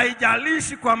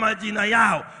 haijalishi kwa majina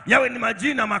yao, yawe ni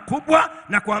majina makubwa,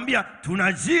 na kuambia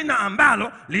tuna jina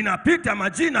ambalo linapita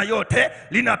majina yote,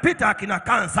 linapita akina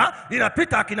kansa,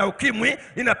 linapita akina ukimwi,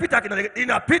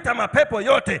 linapita mapepo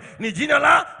yote, ni jina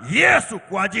la Yesu.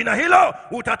 Kwa jina hilo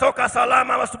utatoka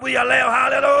salama asubuhi ya leo.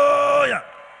 Haleluya!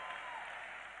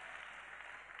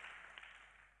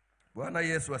 Bwana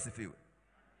Yesu asifiwe.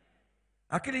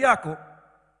 Akili yako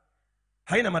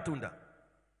haina matunda,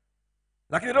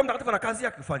 lakini Roho Mtakatifu ana kazi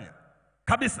yake kufanya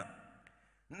kabisa.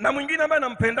 Na mwingine ambaye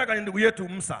nampendaga ni ndugu yetu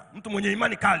Musa, mtu mwenye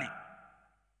imani kali,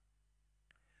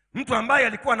 mtu ambaye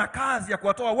alikuwa na kazi ya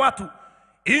kuwatoa watu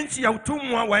nchi ya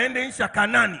utumwa waende nchi ya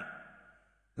Kanaani.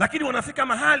 Lakini wanafika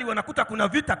mahali wanakuta kuna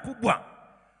vita kubwa,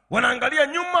 wanaangalia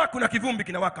nyuma kuna kivumbi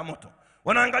kinawaka moto,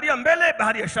 wanaangalia mbele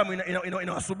bahari ya Shamu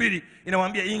inawasubiri,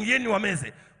 inawaambia ingieni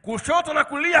wameze. Kushoto na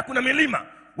kulia kuna milima.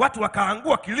 Watu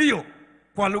wakaangua kilio,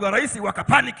 kwa lugha rahisi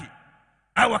wakapaniki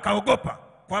au wakaogopa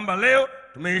kwamba leo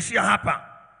tumeishia hapa,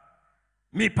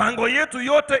 mipango yetu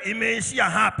yote imeishia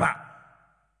hapa.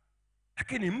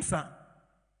 Lakini Musa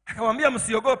akawaambia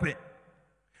msiogope,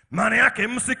 maana yake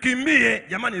msikimbie.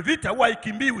 Jamani, vita huwa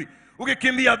haikimbiwi.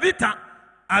 Ukikimbia vita,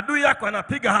 adui yako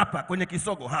anapiga hapa kwenye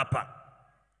kisogo hapa.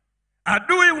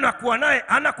 Adui unakuwa naye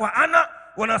ana kwa ana,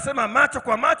 wanasema macho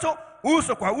kwa macho,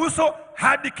 uso kwa uso,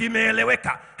 hadi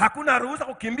kimeeleweka. Hakuna ruhusa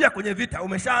kukimbia kwenye vita.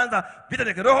 Umeshaanza vita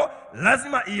ya kiroho,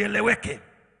 lazima ieleweke.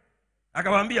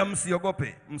 Akawaambia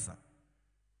msiogope. Musa,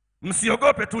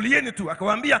 msiogope, tulieni tu.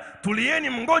 Akawaambia tulieni,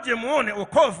 mngoje muone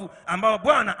wokovu ambao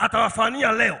Bwana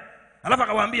atawafanyia leo. Alafu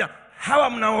akawaambia hawa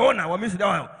mnaoona wa Misri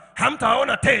hao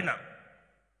hamtawaona tena.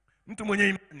 Mtu mwenye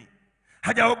imani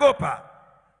hajaogopa,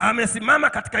 amesimama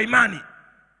katika imani.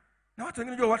 Na watu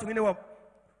wengine, watu wengine wa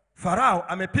Farao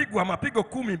amepigwa mapigo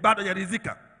 10 bado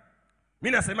hajaridhika.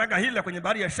 Mimi nasemaga hili kwenye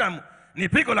bahari ya Shamu ni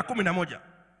pigo la 11.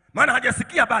 Maana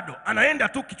hajasikia bado, anaenda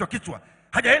tu kichwa kichwa.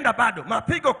 Hajaenda bado,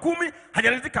 mapigo 10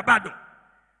 hajaridhika bado.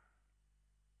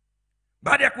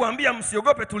 Baada ya kuambia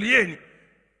msiogope, tulieni,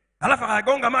 alafu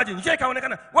akagonga maji, njia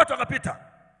ikaonekana, watu wakapita.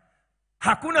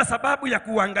 Hakuna sababu ya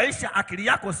kuhangaisha akili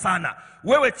yako sana.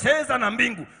 Wewe cheza na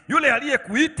mbingu. Yule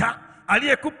aliyekuita,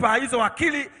 aliyekupa hizo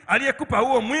akili, aliyekupa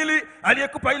huo mwili,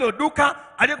 aliyekupa hilo duka,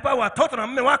 aliyekupa watoto na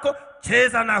mume wako,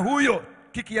 cheza na huyo.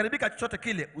 Kikiharibika chochote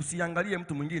kile, usiangalie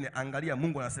mtu mwingine, angalia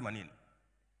Mungu anasema nini.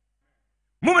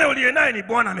 Mume uliye naye ni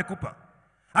Bwana amekupa.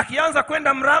 Akianza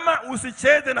kwenda mrama,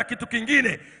 usicheze na kitu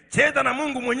kingine. Cheza na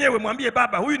Mungu mwenyewe, mwambie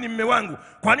Baba, huyu ni mume wangu.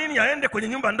 Kwa nini aende kwenye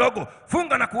nyumba ndogo?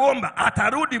 Funga na kuomba,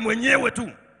 atarudi mwenyewe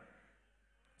tu.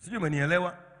 Sijui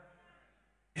umenielewa?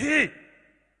 Hii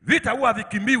vita huwa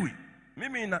vikimbiwi.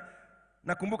 Mimi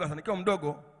nakumbuka sana nikiwa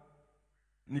mdogo,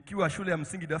 nikiwa shule ya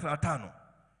msingi darasa la 5,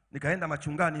 nikaenda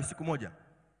machungani siku moja.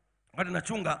 Wakati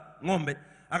nachunga ng'ombe,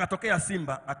 akatokea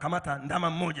simba akamata ndama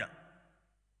mmoja.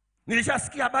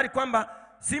 Nilishasikia habari kwamba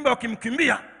simba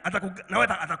ukimkimbia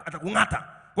atakung'ata.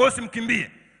 Kwa hiyo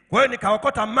simkimbie. Kwa hiyo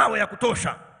nikaokota mawe ya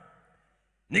kutosha,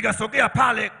 nikasogea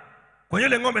pale kwenye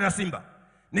ile ng'ombe na simba,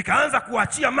 nikaanza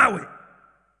kuachia mawe.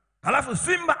 Halafu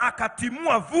simba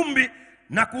akatimua vumbi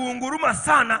na kuunguruma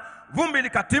sana. Vumbi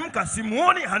likatimka,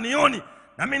 simuoni, hanioni,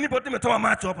 na mimi nipo nimetoa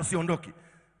macho hapo, siondoki.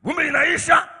 Vumbi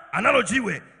linaisha, analo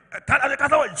jiwe.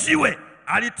 Akakata jiwe,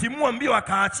 alitimua mbio,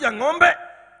 akaachia ng'ombe.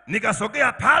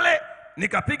 Nikasogea pale,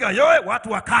 nikapiga yoe,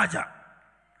 watu wakaja.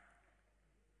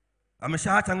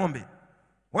 Ameshaacha ng'ombe.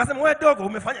 Wakasema wewe dogo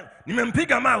umefanya,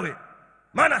 nimempiga mawe.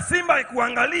 Maana simba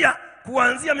ikuangalia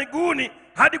kuanzia miguuni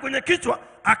hadi kwenye kichwa,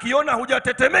 akiona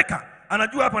hujatetemeka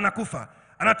anajua hapa nakufa,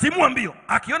 anatimua mbio.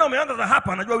 Akiona umeanza za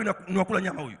hapa, anajua huyu ni wakula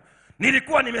nyama huyu.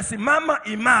 Nilikuwa nimesimama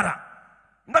imara.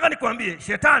 Nataka nikwambie,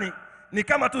 shetani ni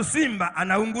kama tu simba,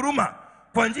 anaunguruma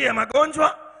kwa njia ya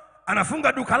magonjwa,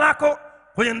 anafunga duka lako,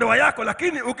 kwenye ndoa yako,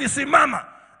 lakini ukisimama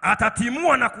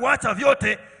atatimua na kuacha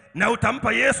vyote, na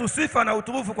utampa Yesu sifa na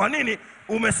utukufu. Kwa nini?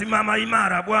 Umesimama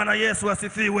imara. Bwana Yesu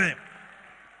asifiwe.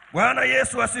 Bwana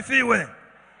Yesu asifiwe.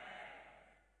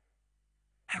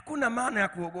 Hakuna maana ya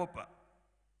kuogopa.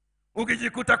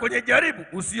 Ukijikuta kwenye jaribu,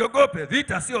 usiogope.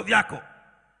 Vita sio vyako.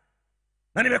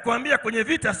 Na nimekuambia kwenye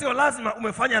vita sio lazima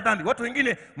umefanya dhambi. Watu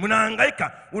wengine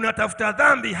mnahangaika, unatafuta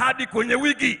dhambi hadi kwenye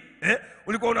wigi.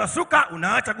 Ulikuwa unasuka,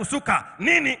 unaacha kusuka.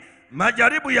 Nini?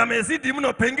 Majaribu yamezidi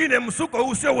mno, pengine msuko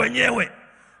huu sio wenyewe.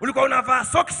 Ulikuwa unavaa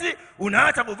soksi,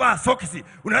 unaacha kuvaa soksi.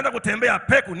 Unaanza kutembea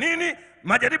peku. Nini?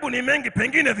 Majaribu ni mengi,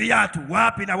 pengine viatu.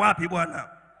 Wapi na wapi Bwana?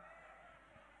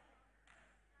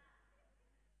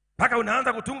 Paka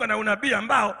unaanza kutunga na unabii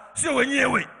ambao sio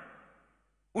wenyewe.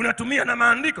 Unatumia na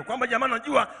maandiko kwamba jamani,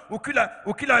 unajua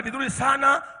ukila vizuri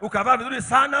sana, ukavaa vizuri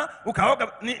sana, ukaoga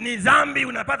ni dhambi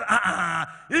unapata.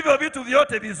 Hivyo vitu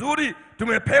vyote vizuri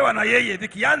tumepewa na yeye,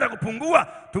 vikianza kupungua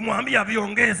tumwambia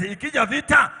viongeze. Ikija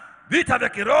vita vya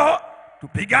kiroho,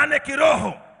 tupigane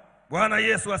kiroho. Bwana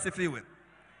Yesu asifiwe.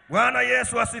 Bwana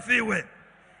Yesu asifiwe.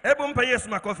 Hebu mpe Yesu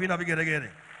makofi na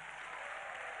vigeregere.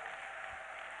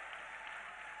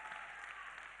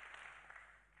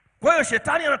 Kwa hiyo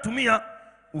shetani anatumia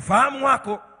ufahamu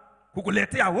wako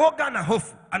kukuletea woga na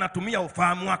hofu. Anatumia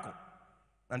ufahamu wako.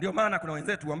 Na ndio maana kuna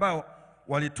wenzetu ambao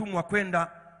walitumwa kwenda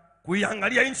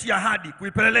kuiangalia nchi ya ahadi,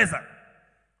 kuipeleleza.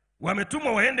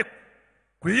 Wametumwa waende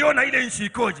kuiona ile nchi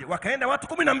ikoje. Wakaenda watu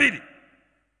 12.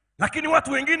 Lakini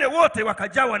watu wengine wote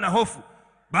wakajawa na hofu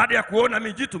baada ya kuona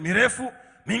mijitu mirefu,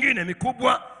 mingine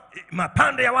mikubwa,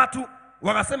 mapande ya watu.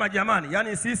 Wakasema jamani,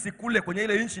 yani sisi kule kwenye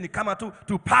ile nchi ni kama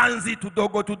tupanzi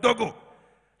tudogo.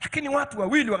 Lakini watu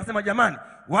wawili wakasema jamani,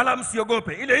 wala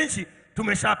msiogope, ile nchi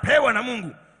tumeshapewa na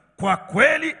Mungu. Kwa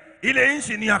kweli ile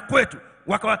nchi ni ya kwetu.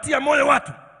 Wakawatia moyo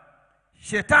watu.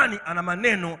 Shetani ana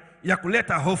maneno ya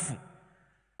kuleta hofu.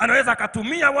 Anaweza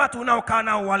akatumia watu unaokaa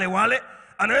nao wale.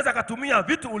 Anaweza akatumia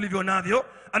vitu ulivyo navyo.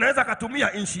 Anaweza akatumia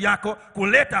nchi yako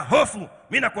kuleta hofu.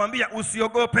 Mimi nakwambia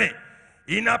usiogope.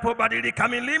 Inapobadilika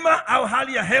milima au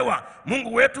hali ya hewa,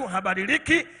 Mungu wetu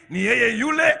habadiliki. Ni yeye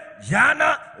yule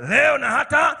jana, leo na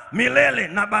hata milele,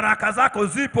 na baraka zako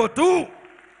zipo tu.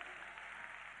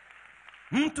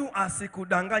 Mtu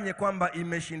asikudanganye kwamba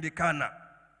imeshindikana.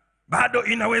 Bado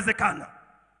inawezekana.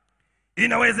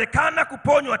 Inawezekana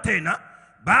kuponywa tena.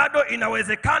 Bado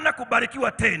inawezekana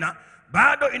kubarikiwa tena.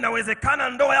 Bado inawezekana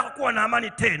ndoa yako kuwa na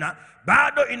amani tena.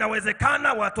 Bado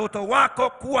inawezekana watoto wako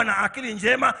kuwa na akili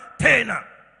njema tena.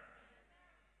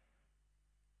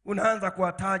 Unaanza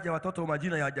kuwataja watoto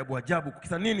majina ya ajabu.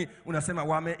 Kisa nini?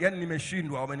 Unasema yani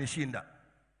nimeshindwa, wamenishinda.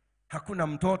 Hakuna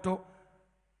mtoto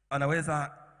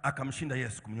anaweza akamshinda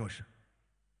Yesu kumnyosha.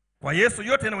 Kwa Yesu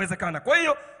yote inawezekana. Kwa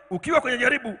hiyo ukiwa kwenye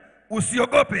jaribu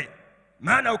usiogope.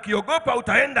 Maana ukiogopa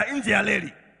utaenda nje ya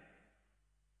leli.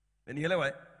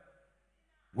 Unielewa?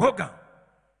 Woga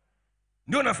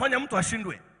ndio unafanya mtu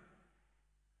ashindwe.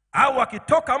 Au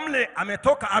akitoka mle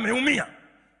ametoka ameumia.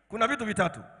 Kuna vitu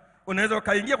vitatu. Unaweza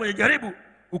ukaingia kwenye jaribu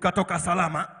ukatoka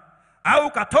salama, au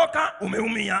ukatoka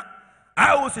umeumia,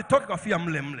 au usitoke kafia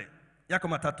mle. Yako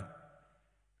matatu.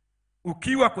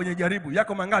 Ukiwa kwenye jaribu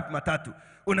yako mangapi? Matatu.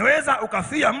 Unaweza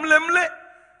ukafia mle,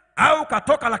 au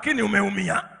ukatoka lakini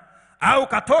umeumia, au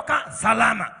ukatoka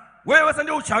salama. Wewe sasa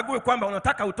ndio uchague kwamba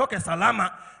unataka utoke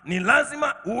salama. Ni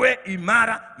lazima uwe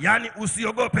imara, yani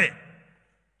usiogope.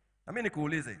 Na mimi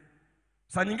nikuulize,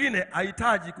 saa nyingine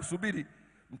hahitaji kusubiri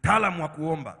mtaalamu wa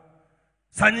kuomba.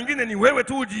 Saa nyingine ni wewe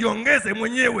tu ujiongeze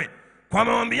mwenyewe kwa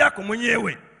maombi yako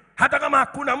mwenyewe. Hata kama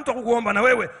hakuna mtu kukuomba, na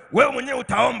wewe mwenyewe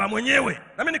utaomba mwenyewe.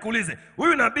 Na mimi nikuulize,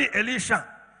 huyu nabii Elisha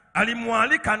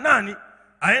alimwalika nani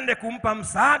aende kumpa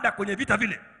msaada kwenye vita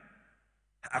vile?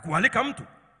 Hakualika mtu.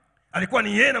 Alikuwa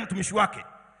ni yeye na mtumishi wake.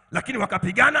 Lakini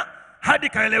wakapigana hadi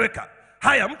kaeleweka.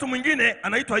 Haya, mtu mwingine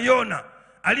anaitwa Yona,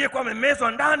 aliyekuwa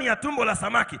amemezwa ndani ya tumbo la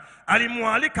samaki.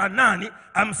 Alimwalika nani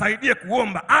amsaidie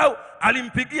kuomba? Au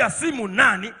alimpigia simu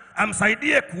nani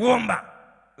amsaidie kuomba?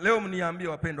 Leo mniambie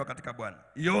wapendwa katika Bwana,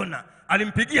 Yona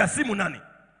alimpigia simu nani?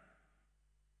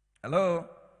 Hello?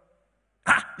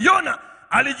 Yona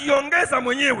alijiongeza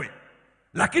mwenyewe.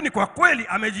 Lakini kwa kweli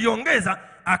amejiongeza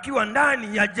akiwa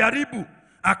ndani ya jaribu,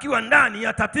 akiwa ndani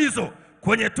ya tatizo,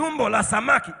 kwenye tumbo la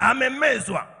samaki,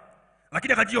 amemezwa.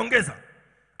 Lakini akajiongeza,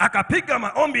 akapiga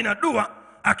maombi na dua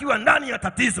akiwa ndani ya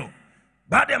tatizo.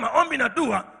 Baada ya maombi na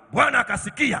dua, Bwana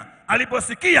akasikia.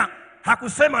 Aliposikia,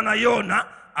 hakusema na Yona,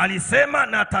 alisema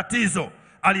na tatizo.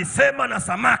 Alisema na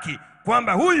samaki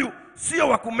kwamba huyu sio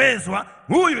wa kumezwa,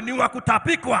 huyu ni wa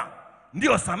kutapikwa.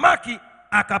 Ndio samaki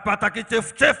akapata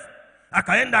kichefuchefu,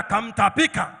 akaenda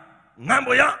akamtapika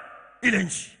ng'ambo ya ile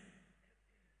nchi.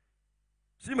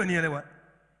 Sima nielewa?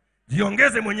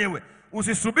 Jiongeze mwenyewe.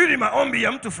 Usisubiri maombi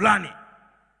ya mtu fulani.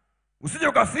 Usije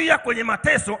ukafia kwenye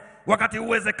mateso wakati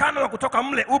uwezekano wa kutoka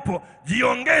mle upo.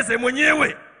 Jiongeze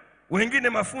mwenyewe. Wengine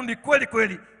mafundi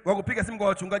kweli wakupiga simu kwa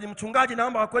wachungaji, mchungaji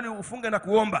naomba kwa kweli ufunge na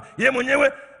kuomba. Yeye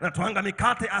mwenyewe anatoanga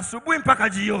mikate asubuhi mpaka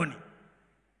jioni.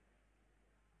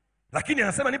 Lakini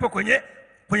anasema nipo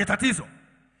kwenye tatizo.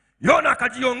 Yona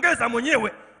akajiongeza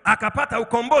mwenyewe, akapata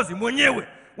ukombozi mwenyewe.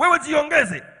 Wewe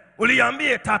jiongeze.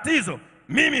 Uliambie tatizo,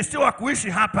 mimi sio wa kuishi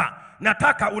hapa,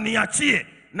 nataka uniachie.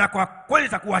 Na kwa kweli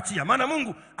atakuachia. Maana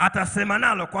Mungu atasema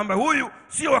nalo kwamba huyu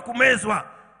sio wa kumezwa,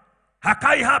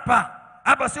 hakai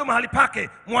hapa sio mahali pake,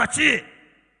 muachie.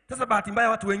 Sasa bahati mbaya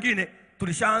watu wengine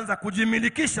tulishaanza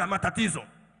kujimilikisha matatizo.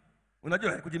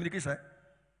 Unajua kujimilikisha?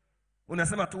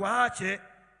 unasema tuwaache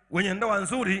wenye ndoa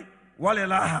nzuri wale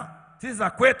raha, sisi za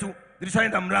kwetu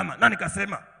zilishaenda mrama. Nani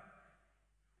kasema?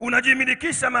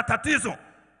 Unajimilikisha matatizo,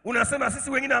 unasema sisi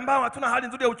wengine ambao hatuna hali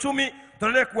nzuri ya uchumi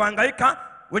tunaendelea kuhangaika,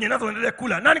 wenye nazo endelee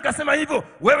kula. Nani kasema hivyo?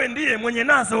 Wewe ndiye mwenye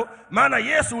nazo, maana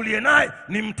Yesu uliye naye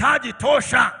ni mtaji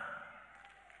tosha.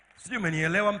 Sijui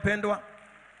umenielewa mpendwa?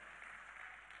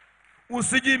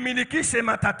 Usijimilikishe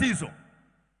matatizo,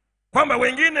 kwamba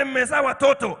wengine mmezaa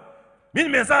watoto, mimi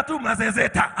nimezaa tu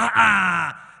mazezeta.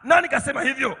 Nani kasema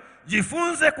hivyo?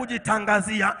 Jifunze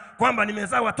kujitangazia kwamba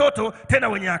nimezaa watoto tena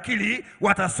wenye akili,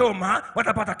 watasoma,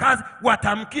 watapata kazi,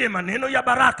 watamkie maneno ya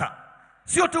baraka.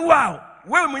 Sio tu wao,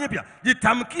 wewe mwenyewe pia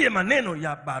jitamkie maneno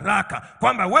ya baraka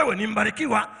kwamba wewe ni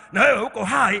mbarikiwa na wewe uko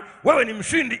hai, wewe ni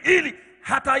mshindi, ili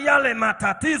hata yale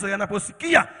matatizo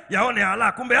yanaposikia yaone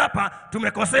ala, kumbe hapa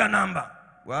tumekosea namba.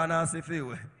 Bwana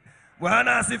asifiwe.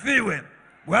 Bwana asifiwe.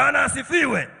 Bwana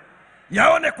asifiwe.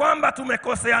 Yaone kwamba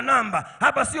tumekosea namba,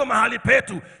 hapa sio mahali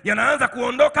petu, yanaanza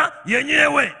kuondoka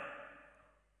yenyewe.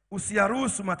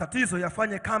 Usiyaruhusu matatizo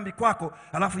yafanye kambi kwako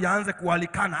alafu yaanze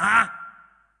kualikana.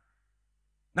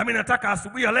 Na mimi nataka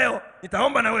asubuhi ya leo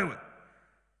nitaomba na wewe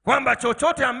kwamba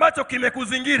chochote ambacho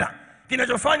kimekuzingira,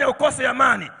 kinachofanya ukose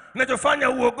amani, kinachofanya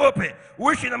uogope,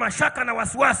 uishi na mashaka na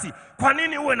wasiwasi. Kwa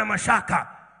nini uwe na mashaka?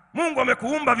 Mungu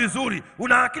amekuumba vizuri,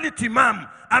 una akili timamu,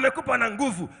 amekupa na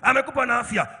nguvu, amekupa na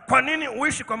afya. Kwa nini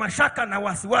uishi kwa mashaka na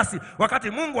wasiwasi wakati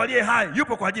Mungu aliye hai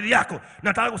yupo kwa ajili yako?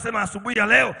 Nataka kusema asubuhi ya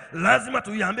leo, lazima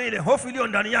tuiambie ile hofu iliyo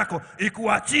ndani yako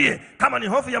ikuachie. Kama ni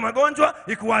hofu ya magonjwa,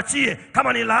 ikuachie.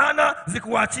 Kama ni laana,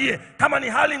 zikuachie. Kama ni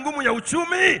hali ngumu ya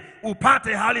uchumi,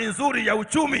 upate hali nzuri ya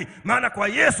uchumi, maana kwa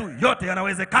Yesu yote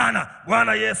yanawezekana.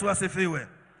 Bwana Yesu asifiwe.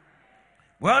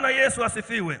 Bwana Yesu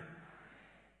asifiwe.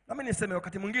 Nami niseme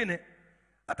wakati mwingine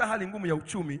hata hali ngumu ya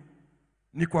uchumi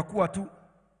ni kwa kuwa tu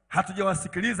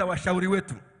hatujawasikiliza washauri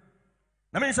wetu.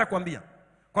 Na mimi nishakwambia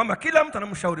kwamba kila mtu ana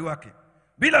mshauri wake.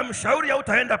 Bila mshauri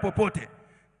hautaenda popote.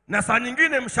 Na saa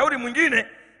nyingine mshauri mwingine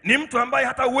ni mtu ambaye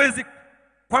hata uwezi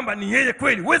kwamba ni yeye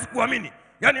kweli, uwezi kuamini.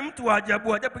 Yaani mtu wa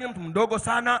ajabu, pengine mtu mdogo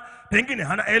sana, pengine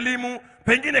hana elimu,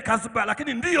 pengine kazuba,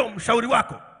 lakini ndiyo mshauri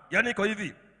wako. Yaani iko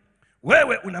hivi,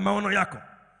 wewe una maono yako,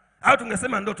 au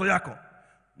tungesema ndoto yako.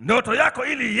 Ndoto yako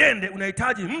ili iende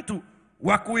unahitaji mtu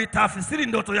wa kuitafsiri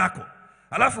ndoto yako,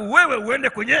 alafu wewe uende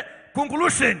kwenye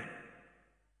conclusion.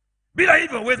 Bila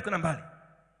hivyo huwezi kwenda mbali.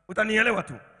 Utanielewa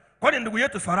tu. Kwani ndugu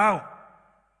yetu Farao,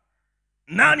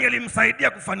 nani alimsaidia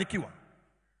kufanikiwa?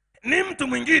 Ni mtu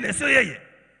mwingine, sio yeye.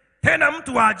 Tena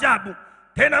mtu wa ajabu,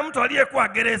 tena mtu aliyekuwa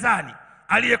gerezani,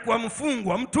 aliyekuwa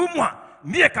mfungwa, mtumwa,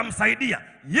 ndiye kamsaidia.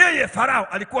 Yeye Farao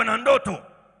alikuwa na ndoto.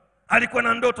 Alikuwa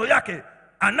na ndoto yake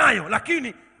anayo,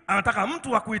 lakini anataka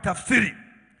mtu wa kuitafsiri.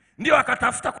 Ndio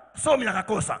akatafuta kusomi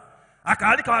akakosa,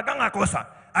 akaalika waganga akakosa,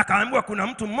 akaambiwa kuna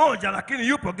mtu mmoja lakini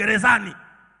yupo gerezani,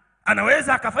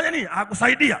 anaweza akafanya nini?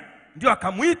 Akusaidia. Ndio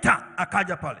akamuita,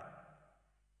 akaja pale,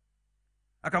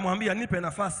 akamwambia nipe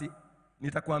nafasi,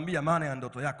 nitakwambia maana ya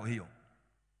ndoto yako hiyo.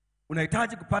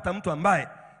 Unahitaji kupata mtu ambaye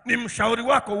ni mshauri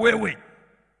wako wewe,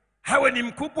 hawe ni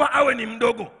mkubwa awe ni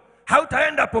mdogo,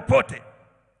 hautaenda popote.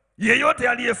 Yeyote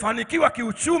aliyefanikiwa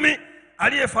kiuchumi,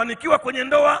 aliyefanikiwa kwenye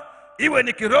ndoa, iwe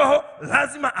ni kiroho,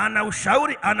 lazima ana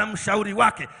ushauri, ana mshauri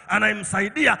wake,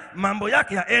 anayemsaidia mambo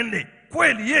yake yaende.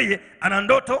 Kweli yeye ana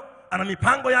ndoto, ana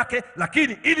mipango yake,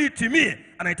 lakini ili itimie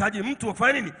anahitaji mtu wa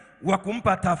kufanya nini? Wa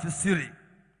kumpa tafsiri.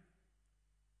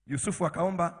 Yusufu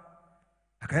akaomba,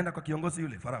 akaenda kwa kiongozi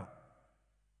yule Farao,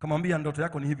 akamwambia ndoto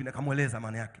yako ni hivi, na akamweleza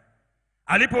maana yake.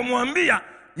 Alipomwambia,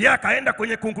 yeye akaenda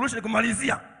kwenye conclusion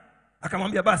kumalizia.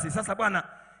 Akamwambia basi sasa bwana,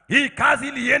 hii kazi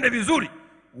ili iende vizuri,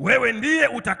 wewe ndiye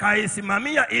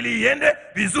utakayesimamia ili iende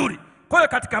vizuri. Kwa hiyo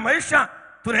katika maisha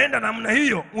tunaenda namna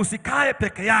hiyo, usikae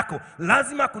peke yako.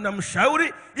 Lazima kuna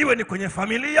mshauri, iwe ni kwenye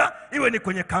familia, iwe ni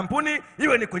kwenye kampuni,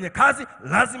 iwe ni kwenye kazi,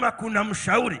 lazima kuna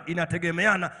mshauri.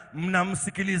 Inategemeana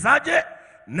mnamsikilizaje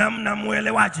na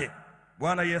mnamuelewaje.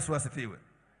 Bwana Yesu asifiwe.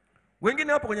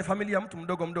 Wengine wapo kwenye familia mtu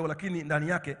mdogo lakini ndani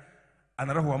yake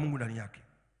ana roho wa Mungu ndani yake.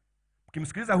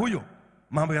 Ukimsikiliza huyo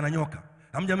mambo yananyoka.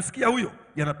 Hamjamsikia huyo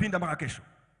yanapinda mpaka kesho.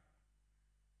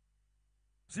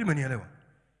 Sio, umenielewa?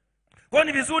 Kwa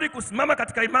ni vizuri kusimama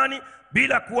katika imani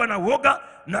bila kuwa na woga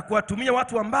na kuwatumia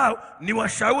watu ambao ni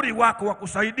washauri wako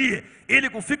wakusaidie ili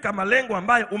kufika malengo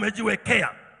ambayo umejiwekea.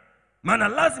 Maana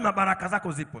lazima baraka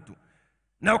zako zipo tu.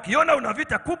 Na ukiona una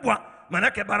vita kubwa, maana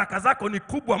yake baraka zako ni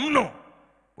kubwa mno.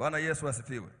 Bwana Yesu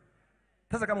asifiwe.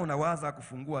 Sasa kama unawaza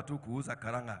kufungua tu kuuza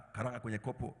karanga kwenye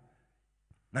kopo,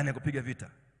 nani akupiga vita?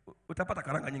 Utapata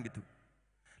karanga nyingi tu.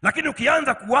 Lakini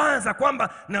ukianza kuwaza kwamba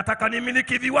nataka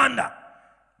nimiliki viwanda,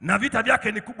 na vita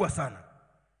vyake ni kubwa sana.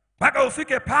 Mpaka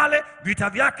ufike pale vita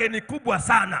vyake ni kubwa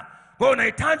sana. Kwa hiyo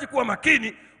unahitaji kuwa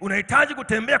makini, unahitaji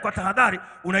kutembea kwa tahadhari,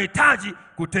 unahitaji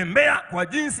kutembea kwa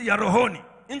jinsi ya rohoni.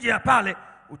 Nje ya pale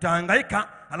utahangaika,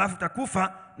 alafu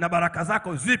utakufa na baraka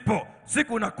zako zipo.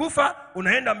 Siku unakufa,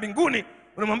 unaenda mbinguni,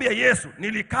 unamwambia Yesu,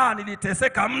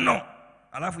 niliteseka mno.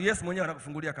 Alafu Yesu mwenyewe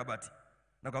anakufungulia kabati.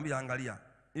 Nakwambia, angalia,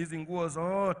 hizi nguo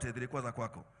zote zilikuwa za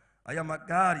kwako. Haya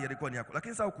magari yalikuwa ni yako.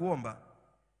 Lakini sasa ukuomba.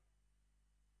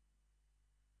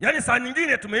 Yaani saa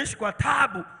nyingine tumeishi kwa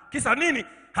taabu. Kisa nini?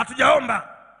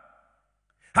 Hatujaomba.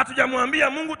 Hatujamwambia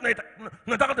Mungu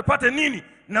tunataka tupate nini.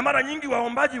 Na mara nyingi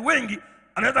waombaji wengi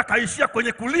anaweza kaishia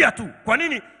kwenye kulia tu. Kwa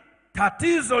nini?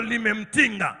 Tatizo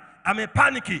limemtinga,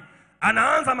 amepaniki.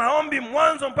 Anaanza maombi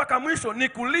mwanzo mpaka mwisho ni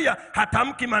kulia,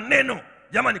 hatamki maneno.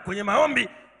 Jamani, kwenye maombi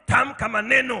tamka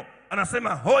maneno.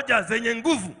 Anasema hoja zenye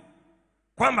nguvu,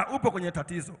 kwamba upo kwenye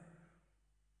tatizo,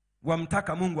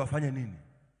 wamtaka Mungu afanye nini.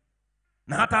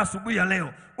 Na hata asubuhi ya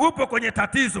leo upo kwenye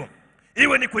tatizo,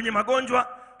 iwe ni kwenye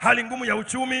magonjwa, hali ngumu ya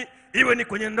uchumi, iwe ni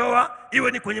kwenye ndoa,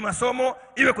 iwe ni kwenye masomo,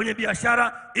 iwe kwenye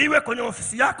biashara, iwe kwenye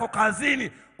ofisi yako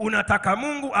kazini, unataka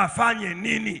Mungu afanye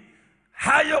nini?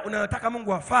 Hayo unayotaka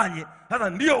Mungu afanye, sasa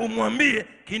ndio umwambie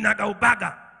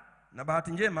kinagaubaga. Na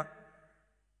bahati njema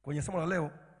kwenye somo la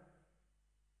leo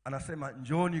anasema,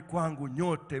 njooni kwangu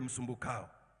nyote msumbukao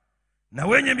na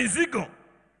wenye mizigo.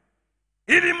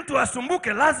 Ili mtu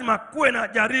asumbuke lazima kuwe na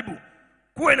jaribu,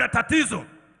 kuwe na tatizo.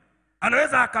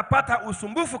 Anaweza akapata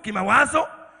usumbufu kimawazo,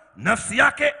 nafsi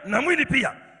yake na mwili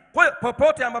pia. Kwa hiyo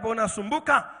popote ambapo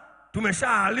unasumbuka,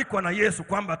 tumeshaalikwa na Yesu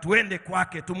kwamba tuende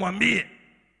kwake, tumwambie.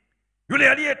 Yule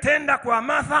aliyetenda kwa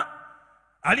Martha,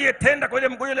 aliyetenda kwa yule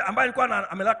mgonjwa yule ambaye alikuwa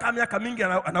amelala miaka mingi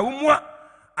anaumwa,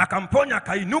 akamponya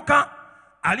akainuka,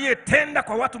 aliyetenda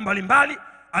kwa watu mbalimbali,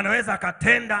 anaweza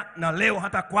akatenda na leo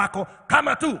hata kwako,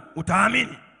 kama tu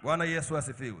utaamini. Bwana Yesu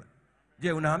asifiwe.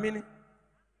 Je, unaamini?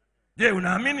 Je,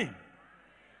 unaamini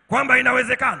kwamba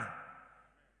inawezekana?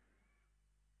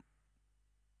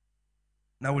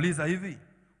 Nauliza hivi,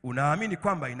 unaamini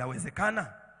kwamba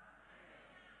inawezekana?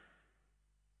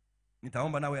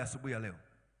 Nitaomba nawe asubuhi ya leo,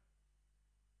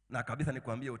 na kabisa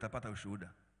nikwambie utapata ushuhuda.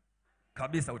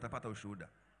 Kabisa utapata ushuhuda.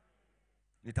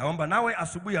 Nitaomba nawe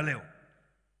asubuhi ya leo.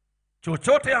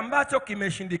 Chochote ambacho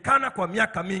kimeshindikana kwa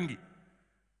miaka mingi,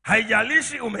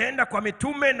 haijalishi umeenda kwa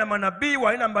mitume na manabii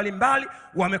wa aina mbalimbali,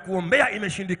 wamekuombea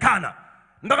imeshindikana,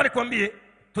 nataka nikwambie,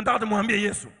 tunataka tumwambie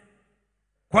Yesu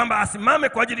kwamba asimame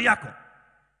kwa ajili yako,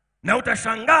 na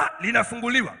utashangaa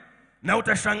linafunguliwa, na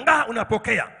utashangaa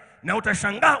unapokea, na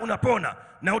utashangaa unapona,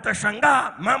 na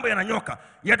utashangaa mambo yananyoka.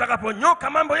 Yatakaponyoka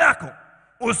mambo yako,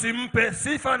 usimpe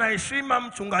sifa na heshima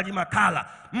mchungaji Makala,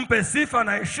 mpe sifa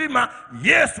na heshima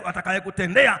Yesu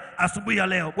atakayekutendea asubuhi ya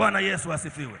leo. Bwana Yesu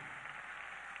asifiwe.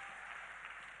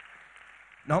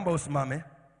 Naomba usimame,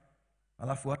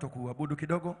 alafu watu kuabudu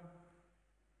kidogo.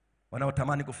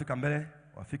 Wanaotamani kufika mbele,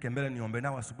 wafike mbele, niombe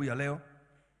nao asubuhi ya leo.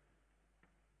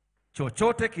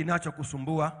 Chochote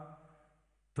kinachokusumbua,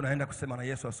 tunaenda kusema na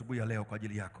Yesu asubuhi ya leo kwa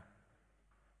ajili yako.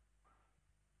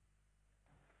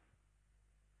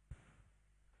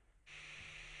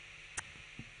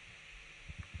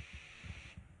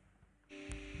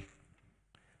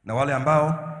 Na wale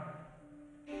ambao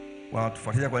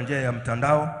wanatufuatilia kwa njia ya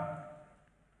mtandao,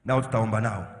 nao tutaomba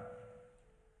nao.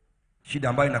 Shida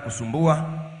ambayo inakusumbua,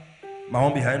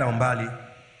 maombi hayana umbali.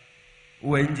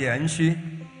 Uwe nje ya nchi,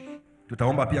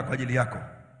 tutaomba pia kwa ajili yako.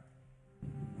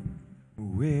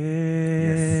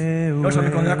 Yes. Nyosha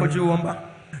mikono yako juu, omba.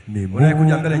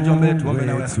 Unakuja mbele, njoo mbele tuombe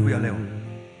nawe asubuhi ya leo.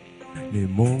 Ni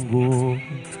Mungu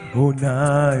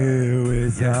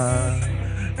unayeweza.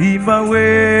 Ima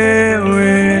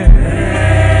wewe,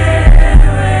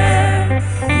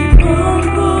 ni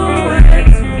Mungu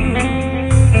wetu,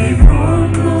 ni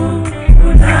Mungu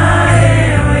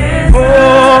unayeweza.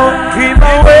 Oh,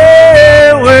 ima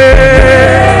wewe,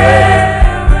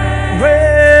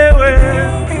 wewe,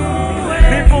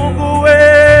 ni Mungu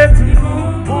wetu,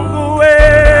 Mungu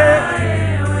wetu.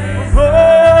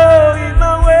 Oh,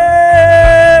 ima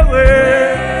wewe,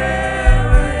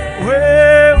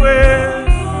 wewe,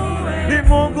 ni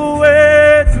Mungu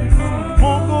wetu,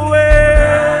 Mungu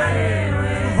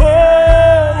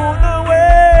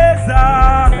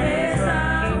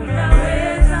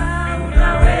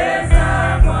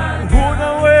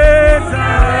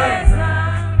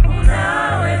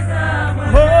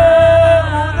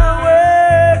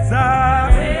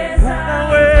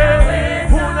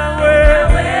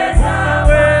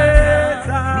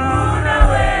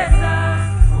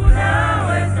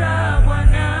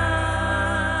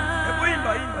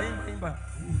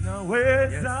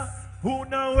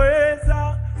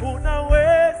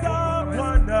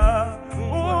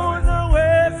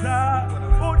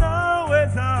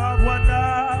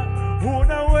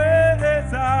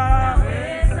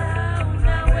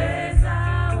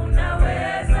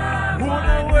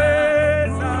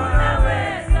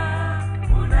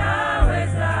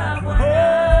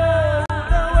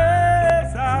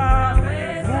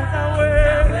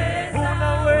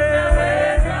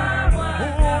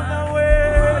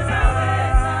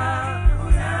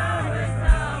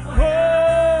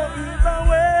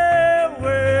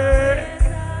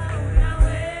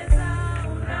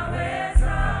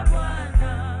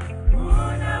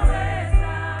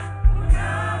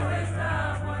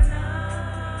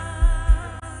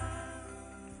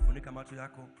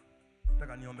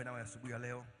niombe nawe asubuhi ya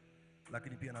leo,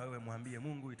 lakini pia na wewe mwambie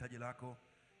Mungu hitaji lako,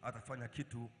 atafanya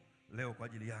kitu leo kwa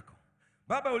ajili yako.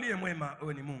 Baba uliye mwema,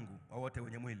 wewe ni Mungu wa wote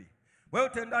wenye mwili. Wewe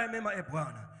utendaye mema,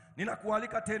 Bwana.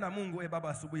 Ninakualika tena Mungu, Baba,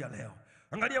 asubuhi ya leo.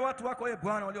 Angalia watu wako,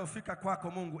 Bwana, waliofika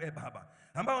kwako Mungu, Baba,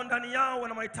 ambao ndani yao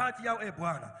wana mahitaji yao,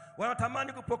 Bwana,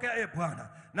 wanatamani kupokea, Bwana.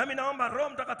 Nami naomba Roho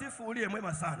Mtakatifu uliye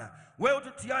mwema sana, wewe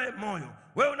ututiae moyo,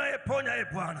 wewe unayeponya,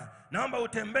 Bwana, naomba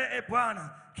utembee, Bwana,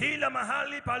 kila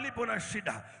mahali palipo na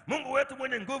shida. Mungu wetu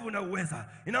mwenye nguvu na uweza,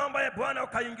 ninaomba, Bwana,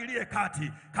 ukaingilie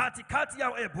kati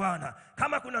yao, Bwana.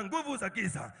 Kama kuna nguvu za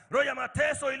giza, roho ya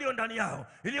mateso iliyo ndani yao,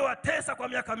 iliyowatesa kwa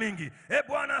miaka mingi,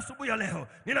 Bwana, asubuhi ya leo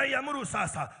ninaiamuru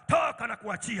sasa, toka na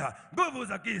kuachia nguvu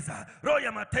za giza, roho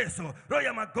ya mateso, roho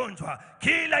ya magonjwa,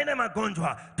 kila aina ya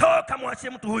magonjwa, toka mwachie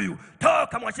mtu huyu,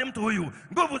 toka mwachie mtu huyu.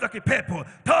 Nguvu za kipepo,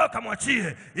 toka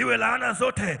mwachie. Iwe laana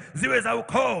zote, ziwe za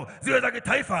ukoo, ziwe za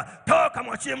kitaifa, toka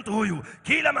mwachie mtu huyu.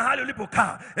 Kila mahali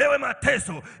ulipokaa, ewe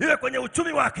mateso, iwe kwenye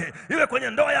uchumi wake, iwe kwenye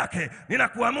ndoa yake,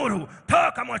 ninakuamuru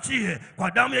toka mwachie.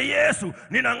 Kwa damu ya Yesu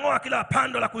ninang'oa kila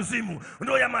pando la kuzimu,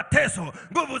 ndio ya mateso,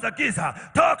 nguvu za giza,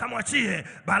 toka mwachie.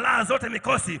 Balaa zote,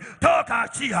 mikosi, toka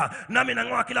achia. Nami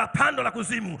nang'oa kila pando la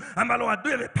kuzimu ambalo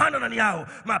adui amepanda ndani yao.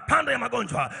 Mapando ya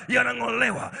magonjwa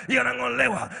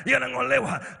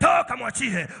yanang'olewa, toka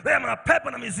mwachie. Roho ya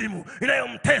mapepo na mizimu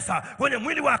inayomtesa kwenye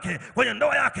mwili wake, kwenye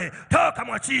ndoa yake, toka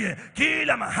mwachie.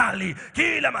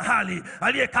 Kila mahali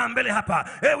aliyekaa mbele hapa,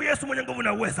 ewe Yesu mwenye nguvu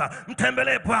na uweza,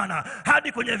 mtembelee Bwana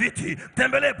hadi kwenye viti,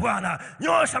 mtembelee Bwana.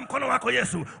 Nyosha mkono wako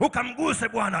Yesu, ukamguse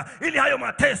Bwana, ili hayo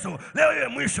mateso leo iwe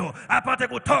mwisho, apate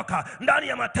kutoka ndani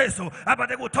ya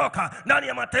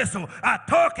mateso,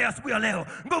 atoke asubuhi ya leo.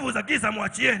 Nguvu za giza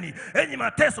mwachieni, enyi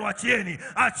mateso achieni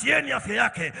afya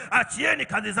yake, achieni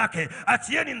kazi zake,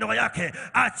 achieni ndoa yake,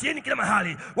 achieni kila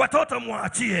mahali. Watoto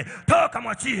muachie, toka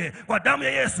mwachie. Kwa damu ya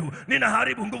Yesu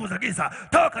ninaharibu nguvu za giza,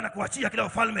 toka na kuachia kila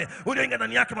ufalme ulioingia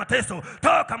ndani yake mateso,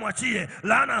 toka mwachie.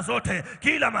 Laana zote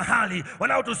kila mahali,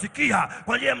 wanaotusikia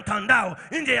kwa njia ya mtandao,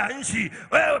 nje ya nchi,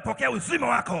 wewe pokea uzima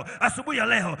wako asubuhi ya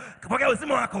leo, pokea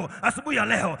uzima wako asubuhi ya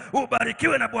leo.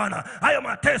 Ubarikiwe na Bwana. Hayo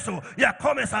mateso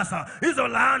yakome sasa, hizo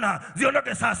laana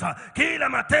ziondoke sasa. Kila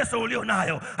mateso ulio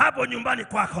nayo hapo nyumbani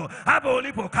kwako, hapo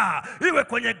ulipokaa, iwe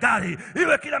kwenye gari,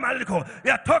 iwe kila mahali,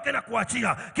 yatoke na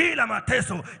kuachia. Kila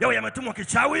mateso yao yametumwa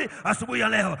kichawi, asubuhi ya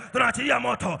leo tunaachilia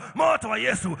moto wa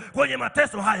Yesu kwenye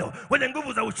mateso hayo, kwenye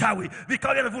nguvu za uchawi.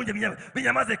 Vikao vimevunje,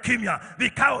 vinyamaze kimya.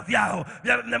 Vikao vyao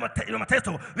vya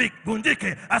mateso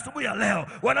vivunjike asubuhi ya leo.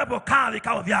 Wanapokaa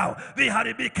vikao vyao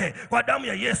viharibike kwa damu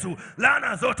ya Yesu.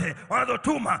 Laana zote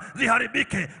wanazotuma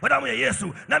ziharibike kwa damu ya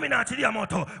Yesu. Nami naachilia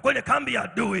moto kwenye kambi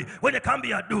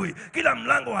ya adui, kila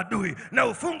mlango wa adui na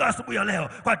ufunga asubuhi ya leo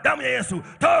kwa damu ya Yesu.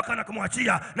 Toka na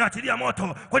kumwachia. Naachilia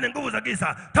moto kwenye nguvu za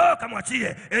giza, toka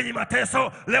mwachie. Enyi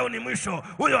mateso, leo ni mwisho.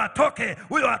 Huyo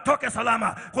atoke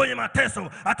salama kwenye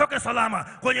mateso, atoke salama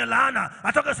kwenye laana,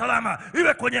 atoke salama.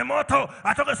 Iwe kwenye moto,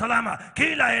 atoke salama.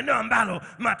 Kila eneo ambalo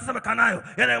mateso mekanayo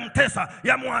yanayomtesa,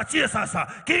 yamwachie sasa.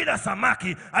 Kila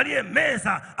samaki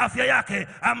aliyemeza afya yake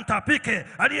amtapike,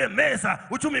 aliyemeza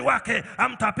uchumi wake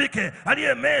amtapike,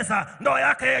 aliyemeza ndoa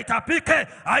yake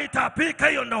aitapike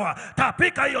hiyo ndoa.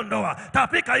 Tapika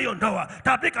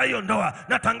hiyo ndoa.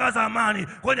 Natangaza amani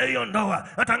kwenye hiyo ndoa,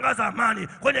 natangaza amani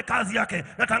kwenye kazi yake,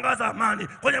 natangaza amani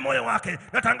kwenye moyo wake,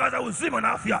 natangaza uzima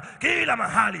na afya kila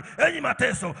mahali. Enyi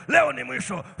mateso, leo ni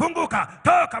mwisho. Funguka,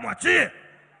 toka mwachie.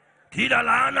 Kila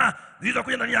laana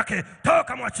zilizokuja ndani yake,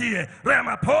 toka mwachie. Roho ya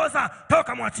mapoza,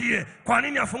 toka mwachie. Kwa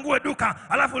nini afungue duka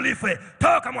alafu life?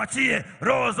 Toka mwachie.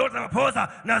 Roho zote za mapoza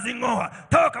na zing'oa,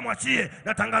 toka mwachie.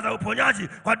 Natangaza uponyaji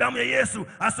kwa damu ya Yesu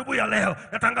asubuhi ya leo.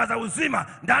 Natangaza uzima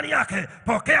ndani yake.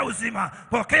 Pokea uzima,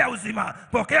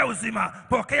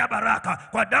 pokea baraka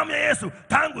kwa damu ya Yesu.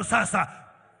 Tangu sasa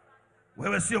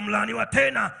wewe sio mlaaniwa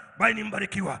tena, bali ni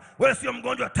mbarikiwa. Wewe sio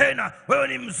mgonjwa tena, wewe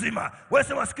ni mzima. Wewe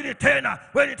sio maskini tena,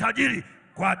 wewe ni tajiri.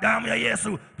 Kwa damu ya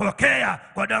Yesu pokea,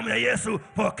 kwa damu ya Yesu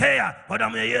pokea, kwa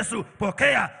damu ya Yesu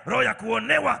pokea. Roho ya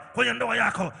kuonewa kwenye ndoa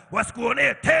yako,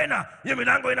 wasikuonee tena. Hiyo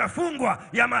milango inafungwa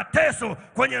ya mateso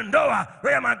kwenye ndoa.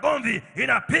 Roho ya magomvi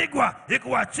inapigwa,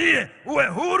 ikuachie. Uwe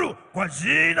huru kwa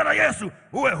jina la Yesu,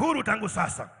 uwe huru tangu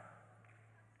sasa.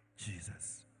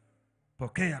 Jesus,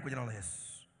 pokea kwa jina la Yesu.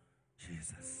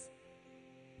 Jesus,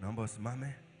 naomba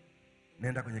usimame,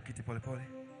 nenda kwenye kiti pole.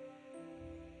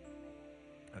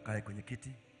 Kakae kwenye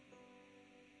kiti.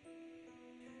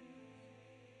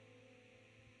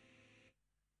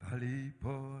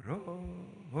 Palipo Roho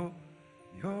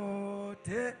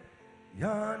yote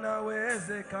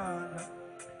yanawezekana.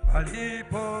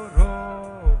 Palipo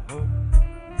Roho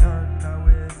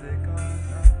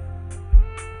yanawezekana.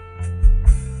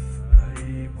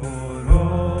 Palipo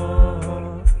Roho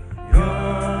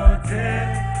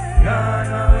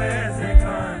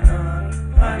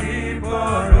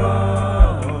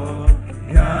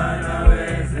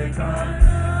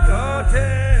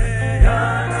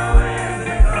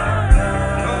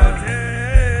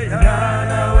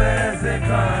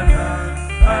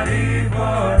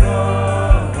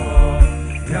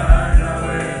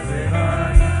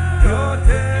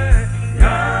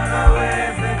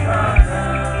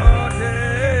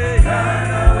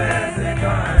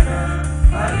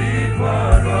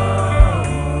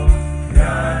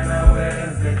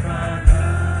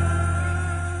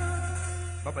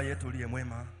uliye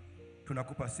mwema,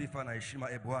 tunakupa sifa na heshima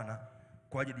Bwana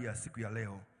kwa ajili ya siku ya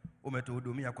leo.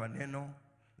 Umetuhudumia kwa neno,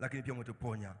 lakini pia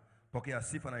umetuponya. Pokea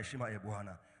sifa na heshima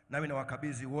Bwana. Nami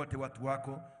nawakabidhi wote watu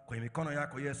wako kwenye mikono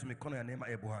yako Yesu, mikono ya neema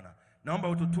Bwana. Naomba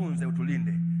ututunze,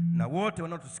 utulinde, na wote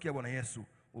wanaotusikia Bwana Yesu,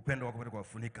 upendo wako upate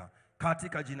kuwafunika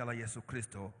katika jina la Yesu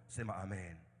Kristo, sema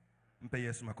amen. Mpe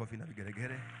Yesu makofi na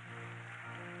vigeregere.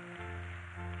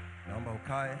 Naomba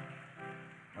ukae.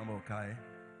 Naomba ukae.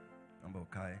 Naomba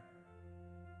ukae.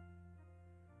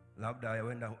 Labda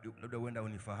uenda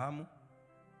unifahamu.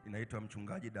 Ninaitwa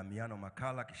mchungaji Damiano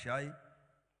Makala Kishai.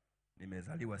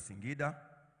 Nimezaliwa Singida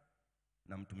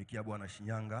na mtumikia Bwana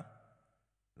Shinyanga,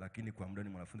 lakini kwa muda ni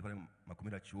mwanafunzi pale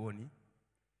Makumira chuoni.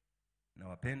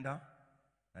 Nawapenda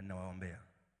na ninawaombea.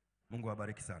 Mungu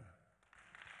awabariki sana.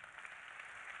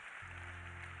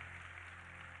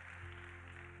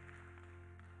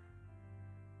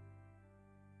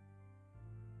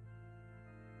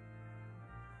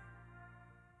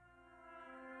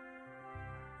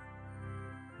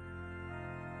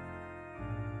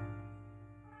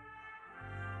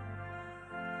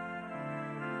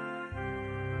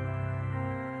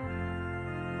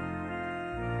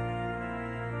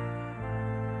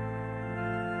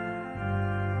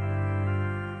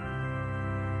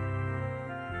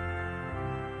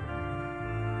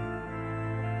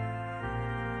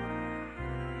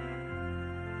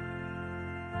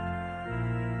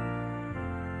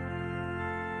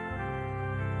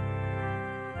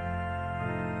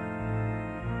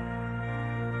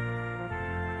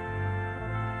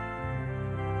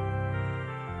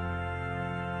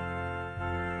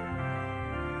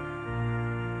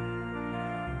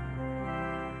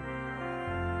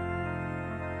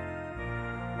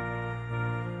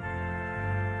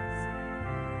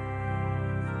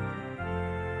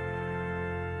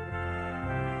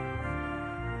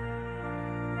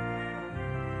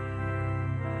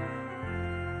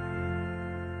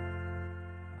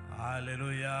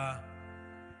 Haleluya.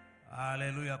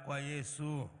 Haleluya kwa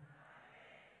Yesu.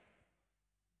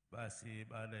 Basi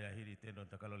baada ya hili tendo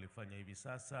nitakalolifanya hivi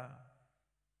sasa,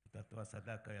 tutatoa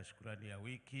sadaka ya shukrani ya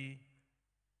wiki.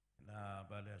 Na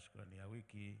baada ya shukrani ya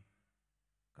wiki,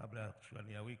 kabla ya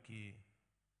shukrani ya wiki,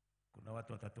 kuna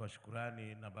watu watatoa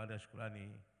shukrani, na baada ya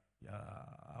shukrani ya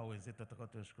hao wenzetu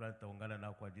watakaotoa shukrani tutaungana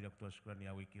nao kwa ajili ya kutoa shukrani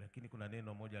ya wiki. Lakini kuna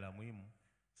neno moja la muhimu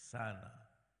sana.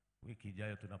 Wiki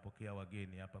ijayo tunapokea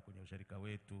wageni hapa kwenye usharika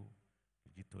wetu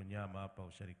Jitonyama hapa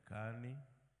usharikani.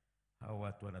 Hao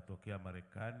watu wanatokea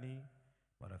Marekani,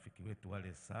 marafiki wetu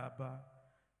wale 7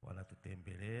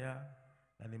 wanatutembelea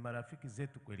na ni marafiki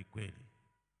zetu kweli kweli.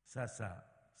 Sasa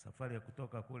safari ya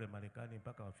kutoka kule Marekani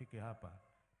mpaka wafike hapa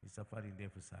ni safari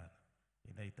ndefu sana.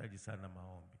 Inahitaji sana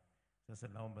maombi. Sasa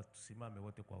naomba tusimame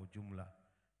wote kwa ujumla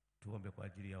tuombe kwa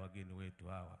ajili ya wageni wetu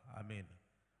hawa. Amen.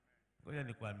 Ngoja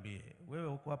nikwambie, wewe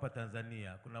huko hapa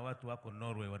Tanzania, kuna watu wako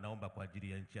Norway wanaomba kwa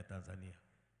ajili ya nchi ya Tanzania.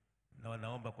 Na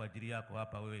wanaomba kwa ajili yako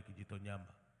hapa wewe Kijitonyama.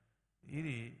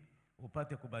 Ili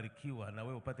upate kubarikiwa na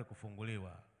wewe upate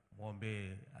kufunguliwa,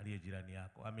 muombe aliye jirani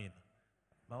yako. Amen.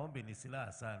 Maombi ni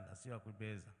silaha sana, sio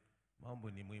kubeza.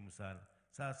 Maombi ni muhimu sana.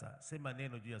 Sasa sema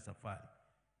neno juu ya safari.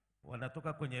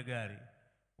 Wanatoka kwenye gari,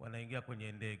 wanaingia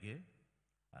kwenye ndege.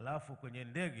 Alafu kwenye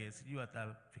ndege sijui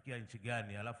watafikia nchi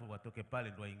gani, alafu watoke pale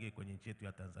ndio waingie kwenye nchi yetu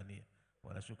ya Tanzania.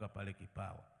 Wanashuka pale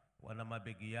Kipawa. Wana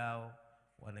mabegi yao,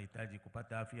 wanahitaji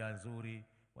kupata afya nzuri,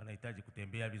 wanahitaji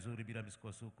kutembea vizuri bila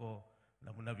misukosuko,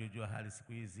 na mnavyojua hali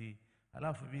siku hizi.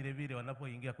 Alafu vile vile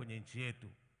wanapoingia kwenye nchi yetu,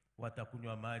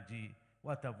 watakunywa maji,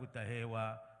 watavuta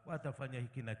hewa, watafanya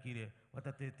hiki na kile,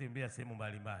 watatembea sehemu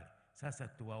mbalimbali. Sasa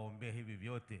tuwaombee hivi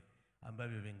vyote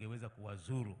ambavyo vingeweza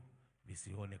kuwazuru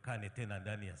visionekane tena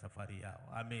ndani ya safari yao.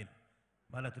 Amen.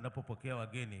 Maana tunapopokea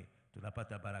wageni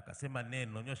tunapata baraka. Sema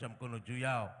neno, nyosha mkono juu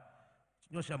yao.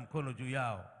 Nyosha mkono juu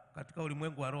yao. Katika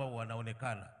ulimwengu wa roho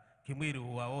wanaonekana, kimwili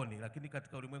huwaoni, lakini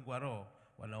katika ulimwengu wa roho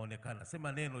wanaonekana.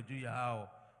 Sema neno juu ya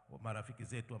hao marafiki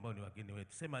zetu ambao ni wageni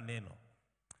wetu. Sema neno.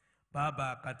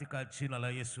 Baba, katika jina la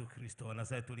Yesu Kristo wa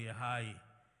Nazareti uliye hai,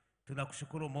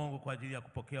 tunakushukuru Mungu kwa ajili ya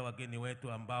kupokea wageni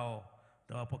wetu ambao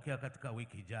tutawapokea katika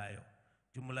wiki ijayo.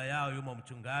 Jumla yao yumo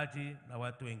mchungaji na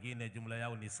watu wengine, jumla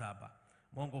yao ni 7.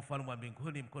 Mungu ufalme wa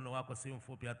mbinguni, mkono wako si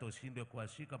mfupi hata ushindwe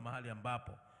kuwashika mahali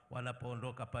ambapo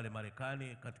wanapoondoka pale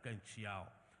Marekani katika nchi yao.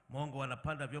 Mungu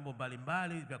wanapanda vyombo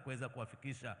mbalimbali vya kuweza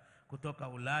kuwafikisha kutoka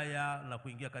Ulaya na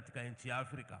kuingia katika nchi ya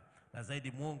Afrika. Na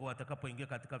zaidi Mungu watakapoingia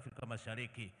katika Afrika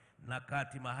Mashariki na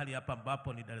kati, mahali hapa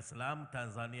ambapo ni Dar es Salaam,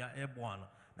 Tanzania, Bwana,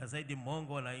 na zaidi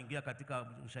Mungu anaingia katika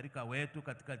usharika wetu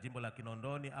katika jimbo la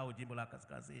Kinondoni au jimbo la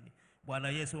Kaskazini. Bwana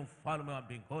Yesu mfalme wa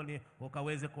mbinguni,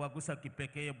 ukaweze kuwagusa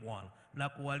kipekee Bwana, na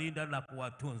kuwalinda na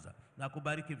kuwatunza na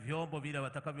kubariki vyombo vile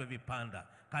watakavyovipanda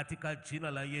katika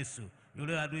jina la Yesu.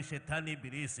 Yule adui shetani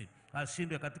ibilisi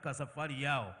ashindwe katika safari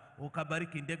yao.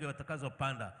 Ukabariki ndege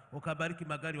watakazopanda, ukabariki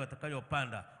magari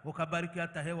watakayopanda, ukabariki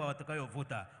hata hewa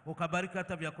watakayovuta, ukabariki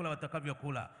hata vyakula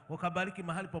watakavyokula, ukabariki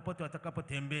mahali popote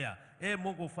watakapotembea.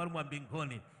 Mungu ufalme wa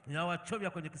mbinguni, ninawachovya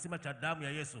kwenye kisima cha damu ya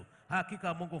Yesu.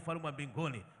 Hakika Mungu ufalme wa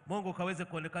mbinguni, Mungu ukaweze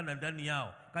kuonekana ndani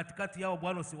yao, katikati yao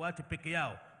Bwana, usiwaache peke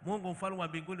yao. Mungu mfalme wa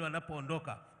mbinguni,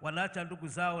 wanapoondoka wanaacha ndugu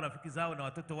zao, rafiki zao na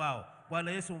watoto wao.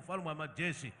 Bwana Yesu mfalme wa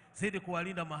majeshi, zidi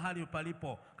kuwalinda mahali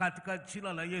palipo katika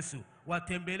jina la Yesu.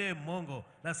 Watembelee Mungu,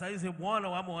 na saizi Bwana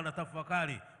wamo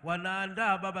wanatafakari,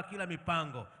 wanaandaa Baba kila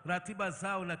mipango, ratiba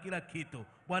zao na kila kitu.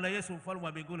 Bwana Yesu mfalme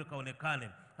wa mbinguni kaonekane.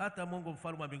 Hata Mungu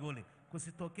mfalme wa mbinguni,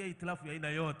 kusitokee itilafu ya aina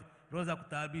yote, roho za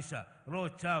kutaabisha, roho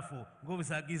chafu, nguvu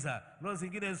za giza, roho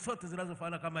zingine zote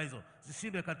zinazofanana kama hizo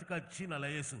zishindwe katika jina la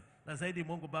Yesu. Na zaidi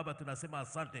Mungu Baba, tunasema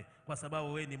asante kwa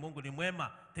sababu wewe ni Mungu, ni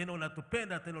mwema, tena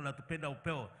unatupenda, tena unatupenda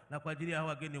upeo. Na kwa ajili ya hao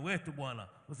wageni wetu Bwana,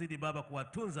 uzidi Baba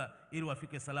kuwatunza ili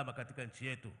wafike salama katika nchi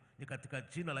yetu. Ni katika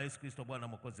jina la Yesu Kristo Bwana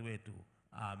mwokozi wetu,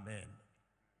 amen.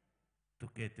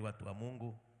 Tuketi watu wa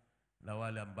Mungu, na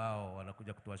wale ambao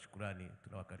wanakuja kutoa shukrani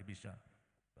tunawakaribisha.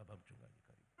 Baba mchungaji,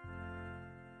 karibu.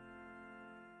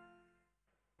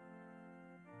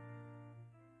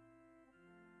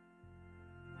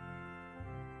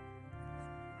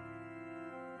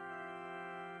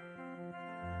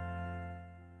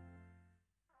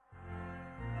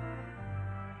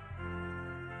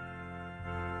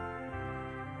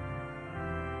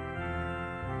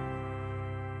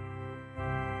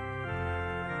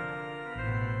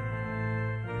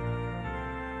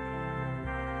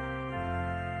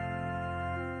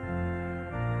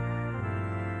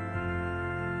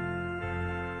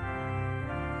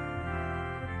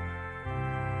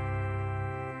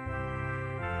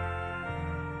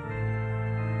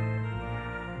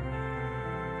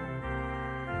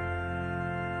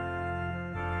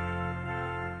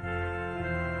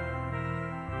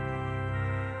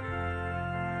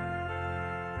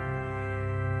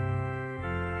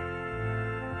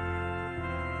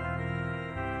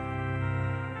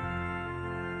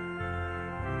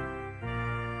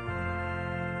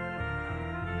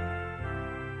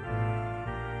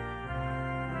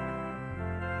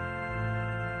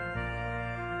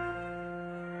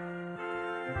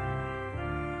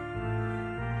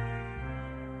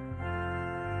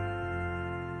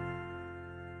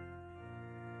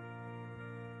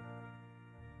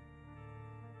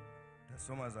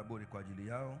 Soma Zaburi kwa ajili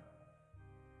yao.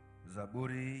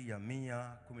 Zaburi ya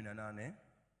 118.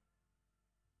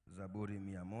 Zaburi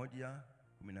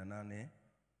 118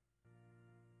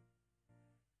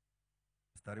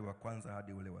 mstari wa kwanza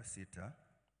hadi ule wa 6.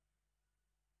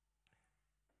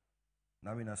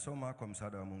 Nami nasoma kwa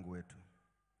msaada wa Mungu wetu.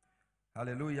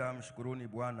 Haleluya, mshukuruni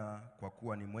Bwana kwa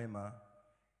kuwa ni mwema,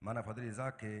 maana fadhili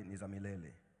zake ni za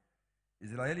milele.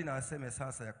 Israeli na aseme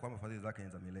sasa ya kwamba fadhili zake ni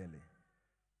za milele.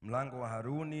 Mlango wa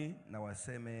Haruni na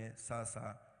waseme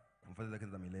sasa kwa fadhili zake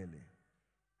za milele.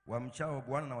 Wamchao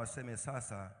Bwana na waseme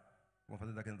sasa kwa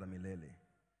fadhili zake za milele.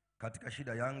 Katika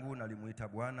shida yangu nalimuita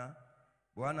Bwana,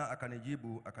 Bwana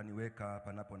akanijibu, akaniweka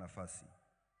panapo nafasi.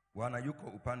 Bwana yuko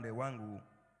upande wangu,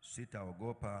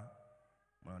 sitaogopa.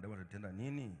 Mwanadamu atatenda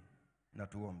nini? Na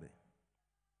tuombe.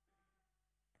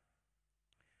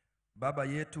 Baba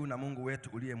yetu na Mungu wetu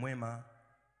uliye mwema,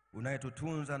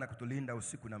 unayetutunza na kutulinda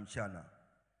usiku na mchana,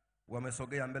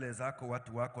 wamesogea mbele zako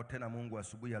watu wako tena Mungu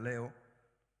asubuhi ya leo.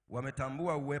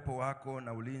 Wametambua uwepo wako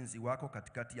na ulinzi wako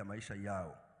katikati ya maisha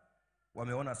yao.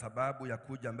 Wameona sababu ya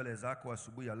kuja mbele zako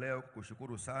asubuhi ya leo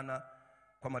kukushukuru sana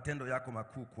kwa matendo yako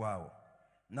makuu kwao.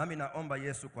 Nami naomba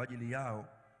Yesu kwa ajili yao,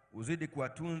 uzidi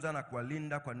kuwatunza na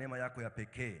kuwalinda kwa neema yako ya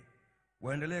pekee.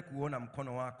 Waendelee kuona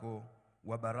mkono wako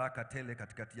wa baraka tele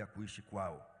katikati ya kuishi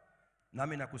kwao.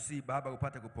 Nami nakusihi Baba,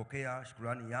 upate kupokea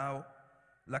shukrani yao,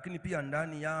 lakini pia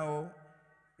ndani yao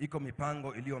iko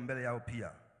mipango iliyo mbele yao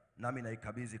pia. Nami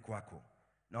naikabidhi kwako.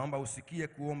 Naomba usikie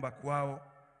kuomba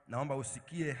kwao, naomba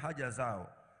usikie haja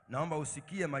zao, naomba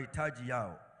usikie mahitaji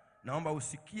yao, naomba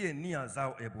usikie nia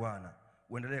zao. Bwana,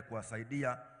 uendelee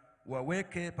kuwasaidia,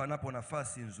 waweke panapo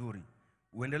nafasi nzuri.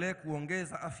 Uendelee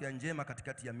kuongeza afya njema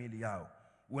katikati ya miili yao.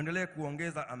 Uendelee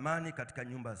kuongeza amani katika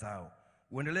nyumba zao.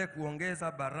 Uendelee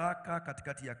kuongeza baraka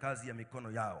katikati ya kazi ya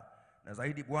mikono yao. Na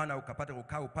zaidi Bwana, ukapate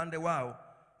kukaa upande wao,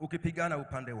 ukipigana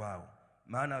upande wao.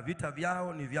 Maana vita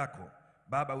vyao ni vyako.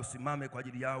 Baba, usimame kwa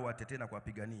ajili yao, watetee na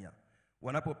kuwapigania.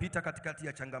 Wanapopita katikati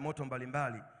ya changamoto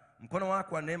mbalimbali, mkono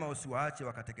wako wa neema usiwaache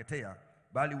wakateketea,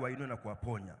 bali wainue na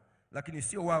kuwaponya. Lakini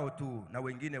sio wao tu, na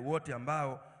wengine wote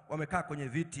ambao wamekaa kwenye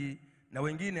viti, na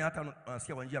wengine hata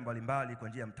wanasikia kwa njia mbalimbali, kwa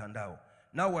njia ya mtandao,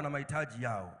 nao wana mahitaji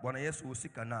yao. Bwana Yesu,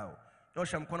 husika nao.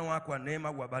 Nyosha mkono wako wa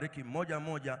neema uwabariki mmoja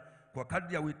mmoja kwa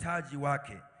kadri ya uhitaji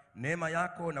wake. Neema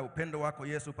yako na upendo wako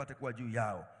Yesu upate kuwa juu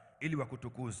yao, ili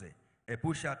wakutukuze.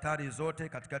 Epusha hatari zote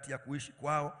katikati ya kuishi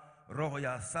kwao, roho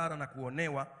ya hasara na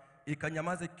kuonewa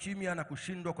ikanyamaze kimya na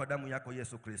kushindwa kwa damu yako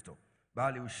Yesu Kristo,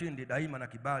 bali ushindi daima na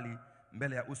kibali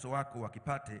mbele ya uso wako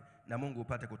wakipate, na Mungu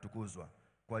upate kutukuzwa.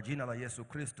 Kwa jina la Yesu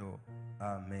Kristo,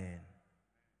 amen.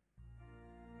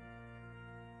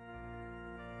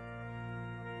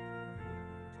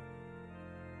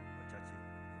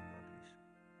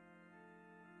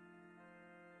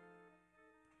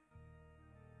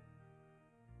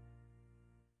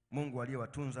 Mungu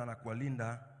aliyewatunza na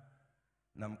kuwalinda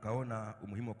na mkaona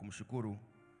umuhimu wa kumshukuru,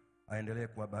 aendelee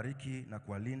kuwabariki na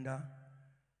kuwalinda,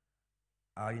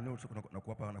 ainue na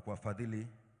kuwapa na kuwafadhili,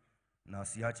 na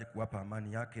asiache kuwapa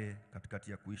amani yake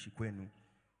katikati ya kuishi kwenu.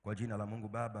 Kwa jina la Mungu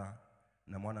Baba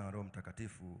na Mwana na Roho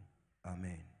Mtakatifu,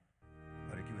 amen.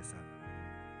 Barikiwe sana.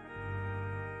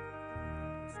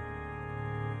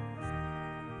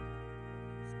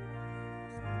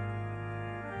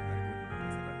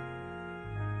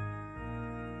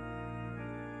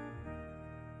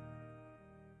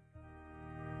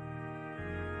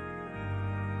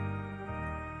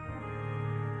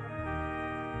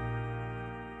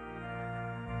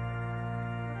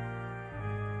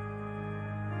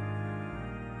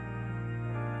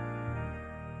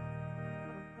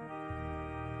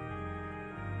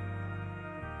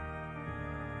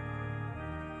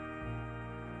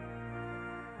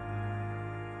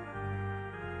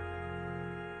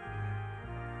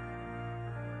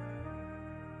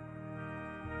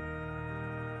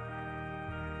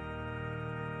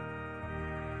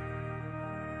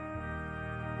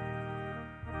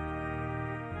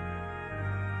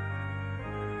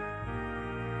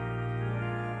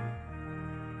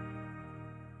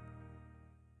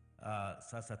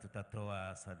 Sasa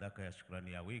tutatoa sadaka ya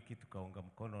shukrani ya wiki, tukaunga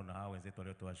mkono na hao wenzetu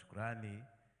waliotoa shukrani.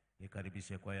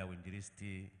 Nikaribishe kwa ya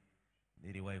uinjilisti.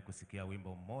 Niliwahi kusikia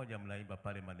wimbo mmoja mnaimba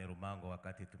pale Manerumango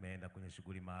wakati tumeenda kwenye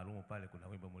shughuli maalum pale, kuna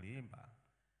wimbo mliimba.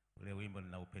 Ule wimbo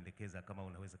ninaupendekeza, kama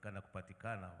unawezekana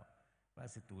kupatikana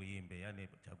basi tuimbe, yani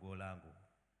chaguo langu.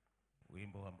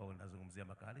 Wimbo ambao unazungumzia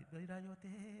makala yote.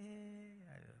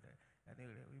 Yani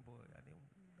ule wimbo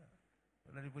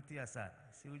unanivutia sana.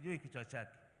 Siujui kichwa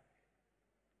chake.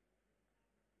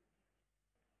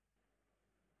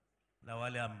 Na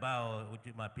wale ambao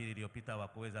Jumapili iliyopita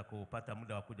wakuweza kupata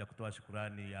muda wa kuja kutoa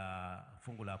shukrani ya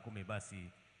fungu la 10,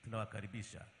 basi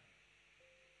tunawakaribisha.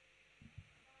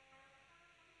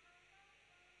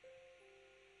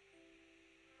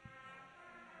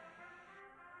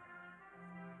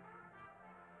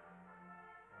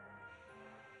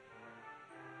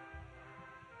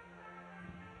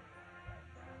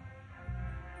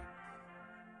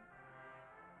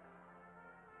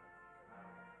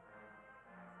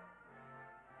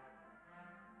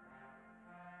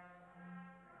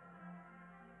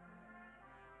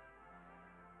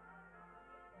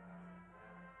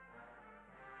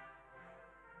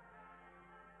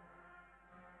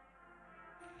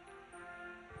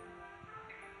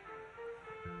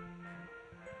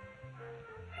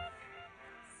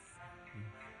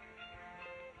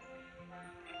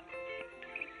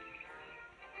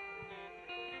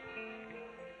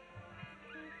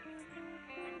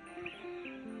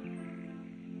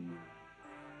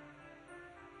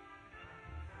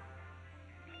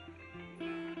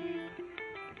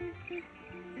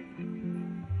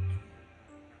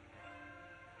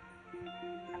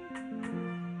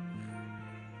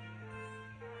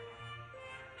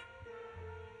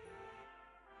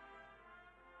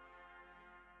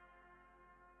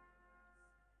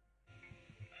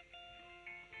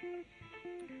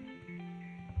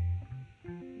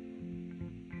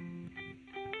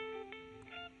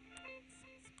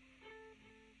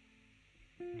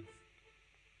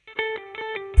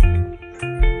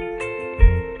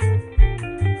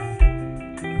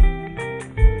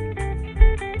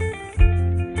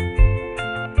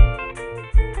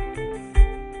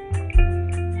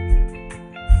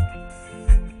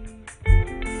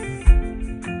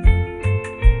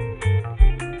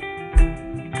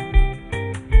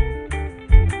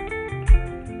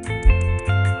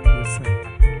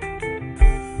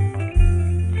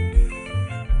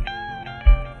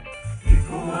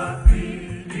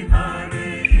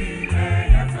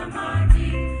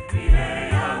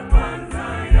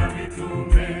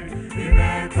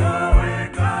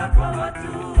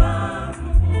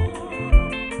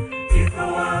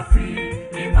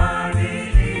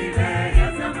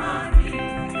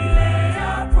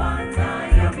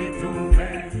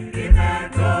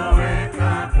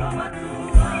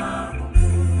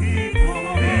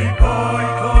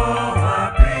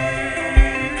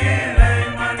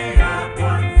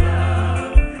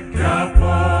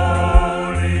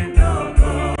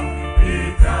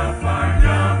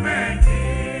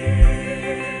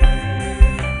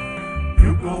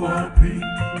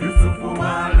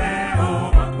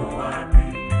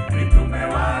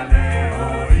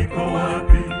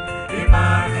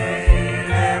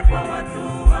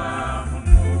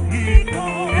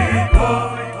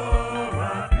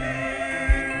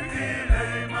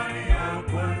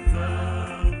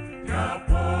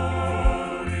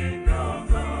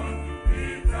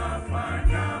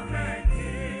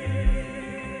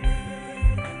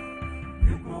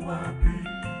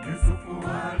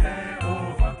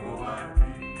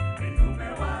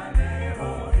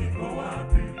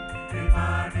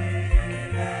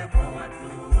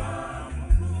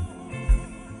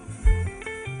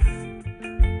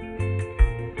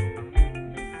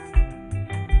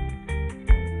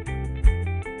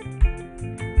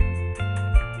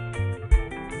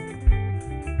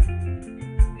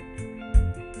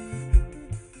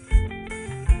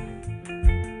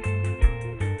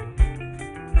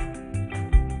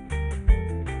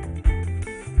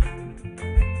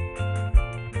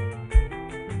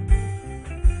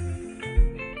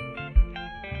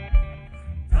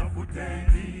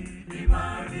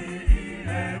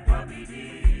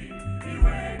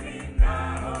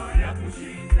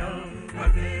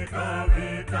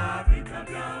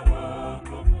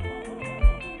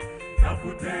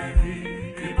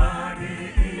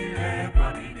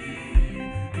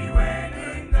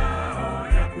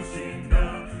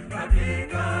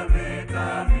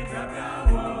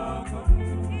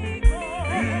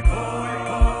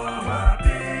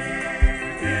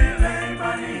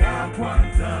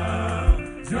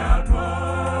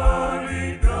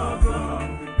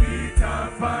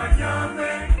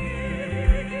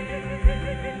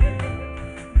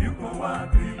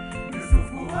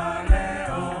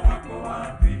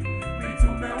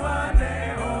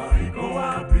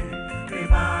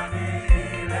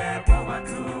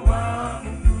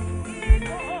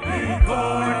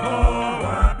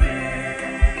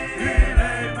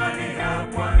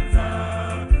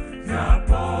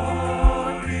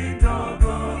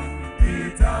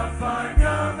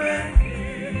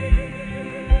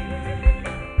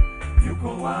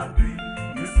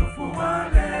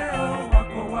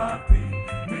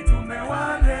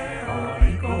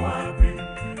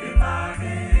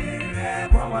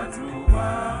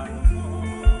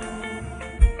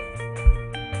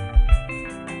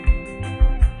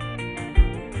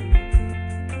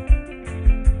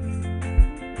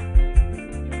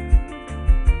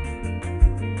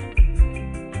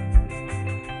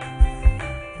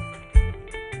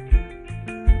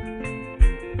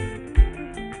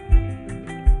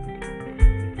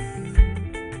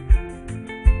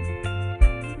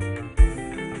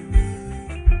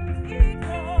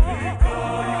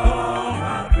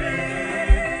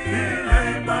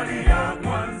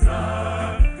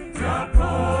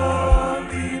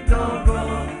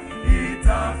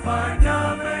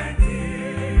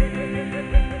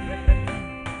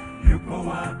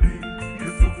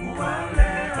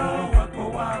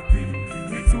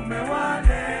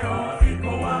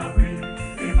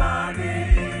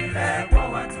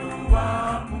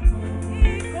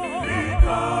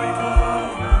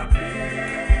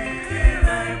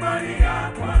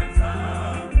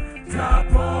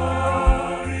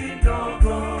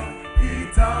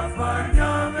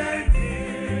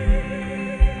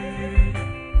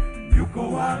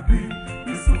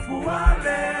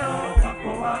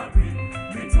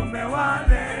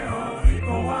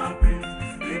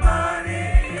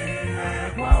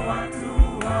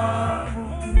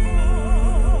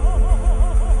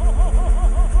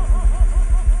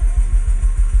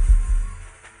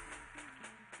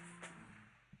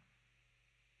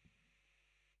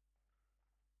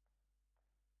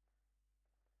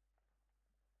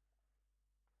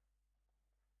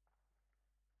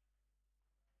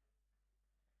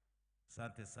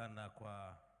 Asante sana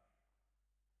kwa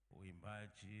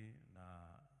uimbaji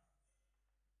na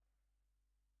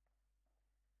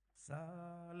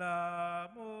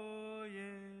salamu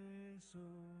Yesu.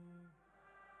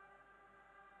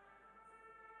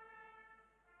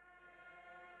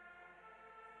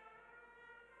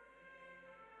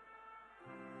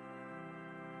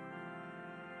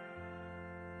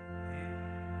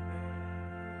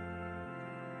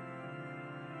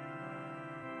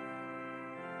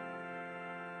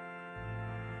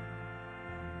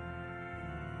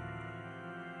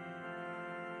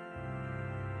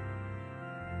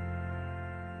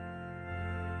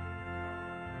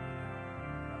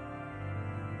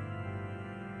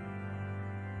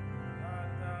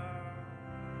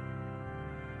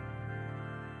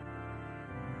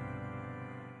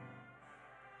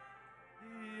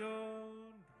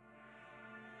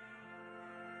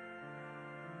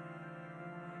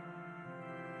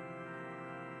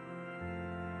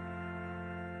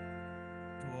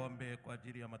 Tuombe kwa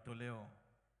ajili ya matoleo.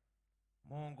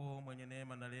 Mungu mwenye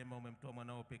neema na rehema, umemtoa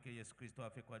mwanao pekee Yesu Kristo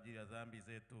afe kwa ajili ya dhambi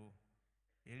zetu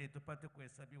ili tupate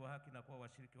kuhesabiwa haki na kuwa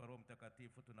washiriki wa Roho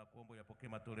Mtakatifu. Tunakuomba yapokee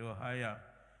matoleo haya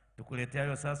Tukuletea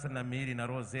hayo sasa, na miili na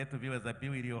roho zetu viwe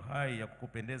dhabihu iliyo hai ya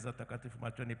kukupendeza takatifu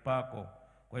machoni pako,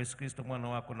 kwa Yesu Kristo mwana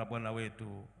wako na Bwana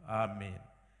wetu. Amen.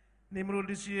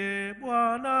 Nimrudishie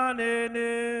Bwana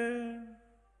nene.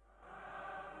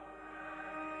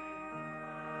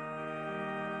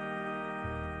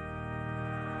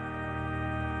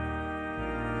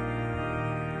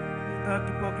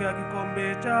 Nitakipokea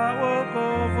kikombe cha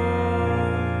wokovu.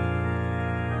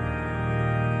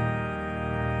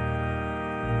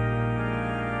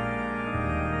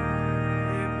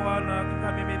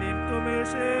 Hakika mimi ni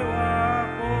mtumishi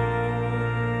wako.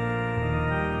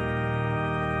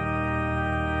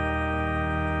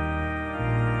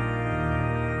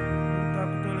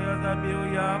 Nitakutolea dhabihu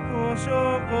yako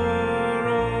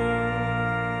shukuru.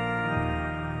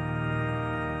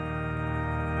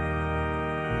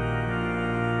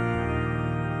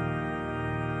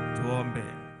 Tuombe.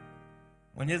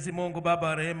 Mwenyezi Mungu Baba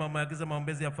wa rehema, umeagiza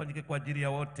maombezi yafanyike kwa ajili ya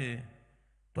wote.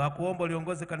 Twakuomba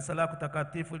uliongoze kanisa lako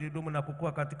takatifu lidumu na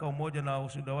kukua katika umoja na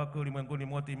ushuhuda wako ulimwenguni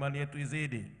mote. Imani yetu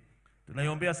izidi.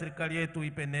 Tunaiombea serikali yetu,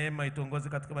 ipe neema, ituongoze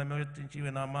katika mambo yote, nchi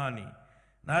iwe na amani.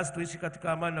 Nasi tuishi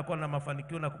katika amani na kuwa na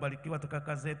mafanikio na kubarikiwa katika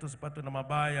kazi zetu, usipatwe na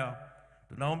mabaya.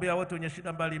 Tunaombea wote wenye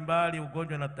shida mbalimbali,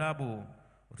 ugonjwa na tabu.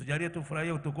 Utujalie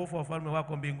tufurahie utukufu wa ufalme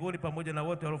wako mbinguni pamoja na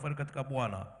wote waliofariki katika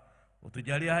Bwana.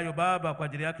 Utujalie hayo Baba, kwa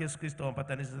ajili yake Yesu Kristo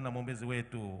mpatanishi na mwombezi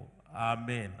wetu.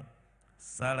 Amen.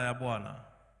 Sala ya Bwana.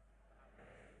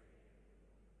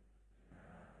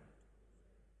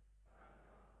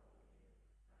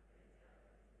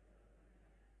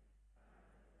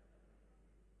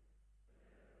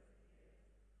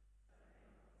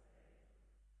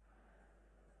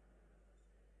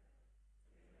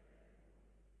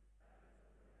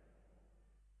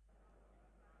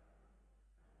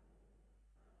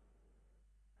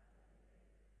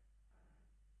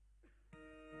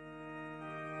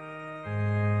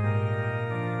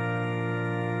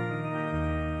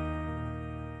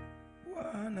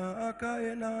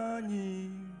 Akae nanyi.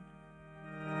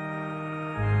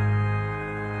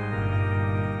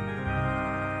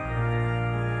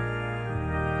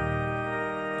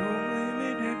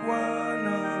 Tumhimidi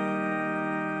Bwana.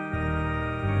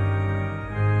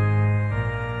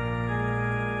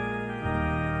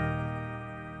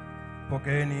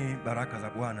 Pokeeni baraka za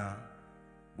Bwana.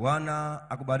 Bwana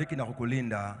akubariki na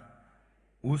kukulinda.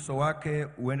 Uso wake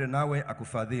uende nawe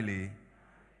akufadhili.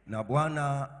 Na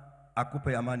Bwana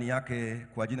akupe amani yake,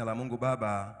 kwa jina la Mungu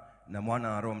Baba na Mwana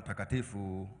na Roho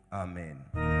Mtakatifu. Amen.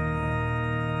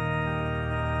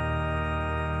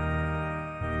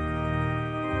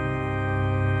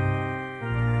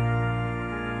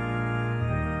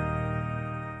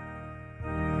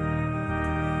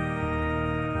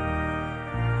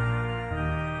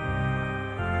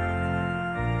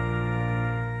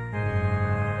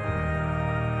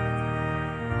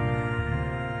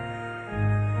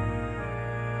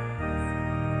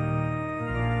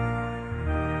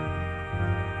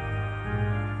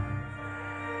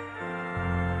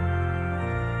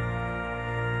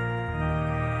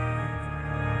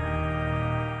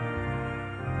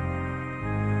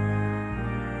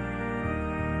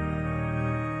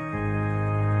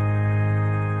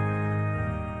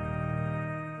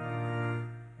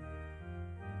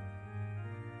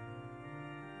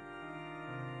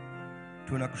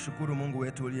 Tunakushukuru Mungu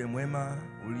wetu uliye mwema,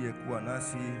 uliyekuwa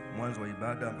nasi mwanzo wa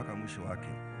ibada mpaka mwisho wake.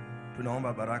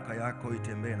 Tunaomba baraka yako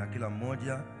itembee na kila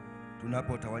mmoja.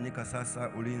 Tunapotawanyika sasa,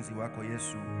 ulinzi wako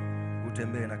Yesu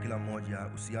utembee na kila mmoja.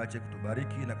 Usiache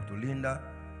kutubariki na kutulinda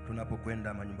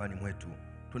tunapokwenda manyumbani mwetu.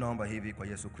 Tunaomba hivi kwa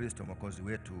Yesu Kristo Mwokozi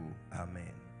wetu.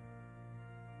 Amen.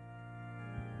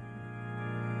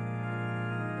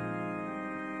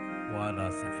 Bwana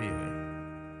asifiwe.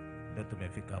 Leo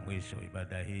tumefika mwisho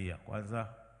ibada hii ya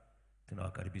kwanza.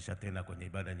 Tunawakaribisha tena kwenye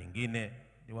ibada nyingine.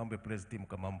 Niwaombe praise team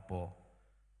kama mpo,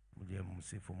 mje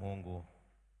msifu Mungu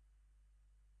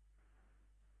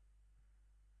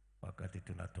wakati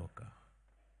tunatoka.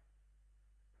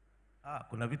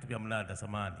 Kuna vitu vya mnada,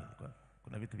 samani.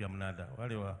 Kuna vitu vya mnada.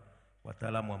 Wale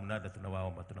wataalamu wa mnada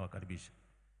tunawaomba, tunawakaribisha.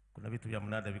 Kuna vitu vya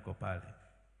mnada viko pale.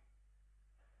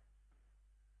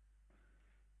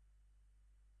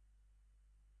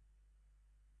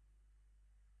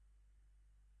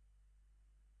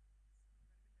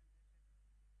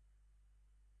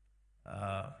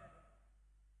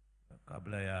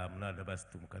 Kabla ya mnada basi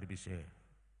tumkaribishe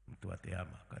mtu wa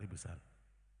tehama. Karibu sana.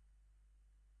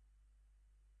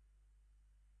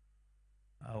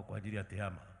 Au kwa ajili ya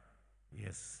tehama.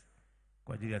 Yes.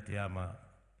 Kwa ajili ya tehama.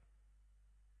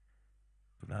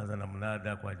 Tunaanza na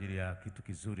mnada kwa ajili ya kitu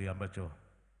kizuri ambacho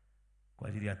kwa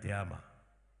ajili ya tehama.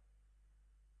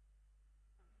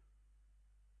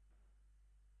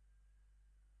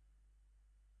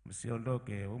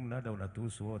 Msiondoke, huu mnada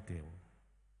unatuhusu wote.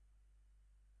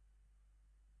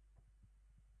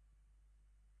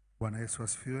 Bwana Yesu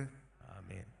asifiwe.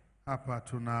 Amen. Hapa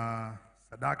tuna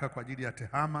sadaka kwa ajili ya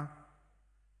tehama.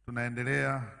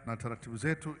 Tunaendelea na taratibu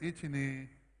zetu. Hichi ni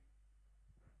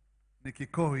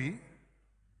kikoi,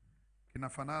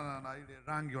 kinafanana na ile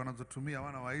rangi wanazotumia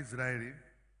wana wa Israeli,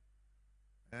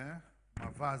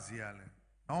 mavazi yale.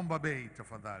 Naomba bei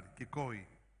tafadhali, kikoi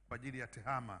kwa ajili ya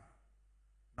tehama.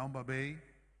 Naomba bei.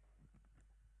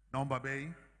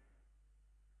 10,000.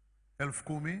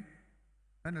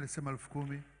 Nani alisema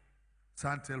 10,000?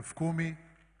 Asante, 10,000.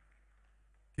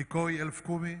 Kikoi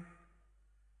 10,000.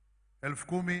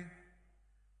 10,000.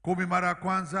 10 mara ya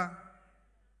kwanza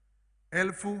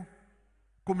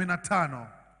 15,000.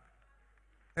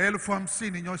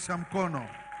 50,000, nyosha mkono.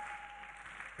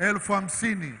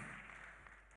 50,000.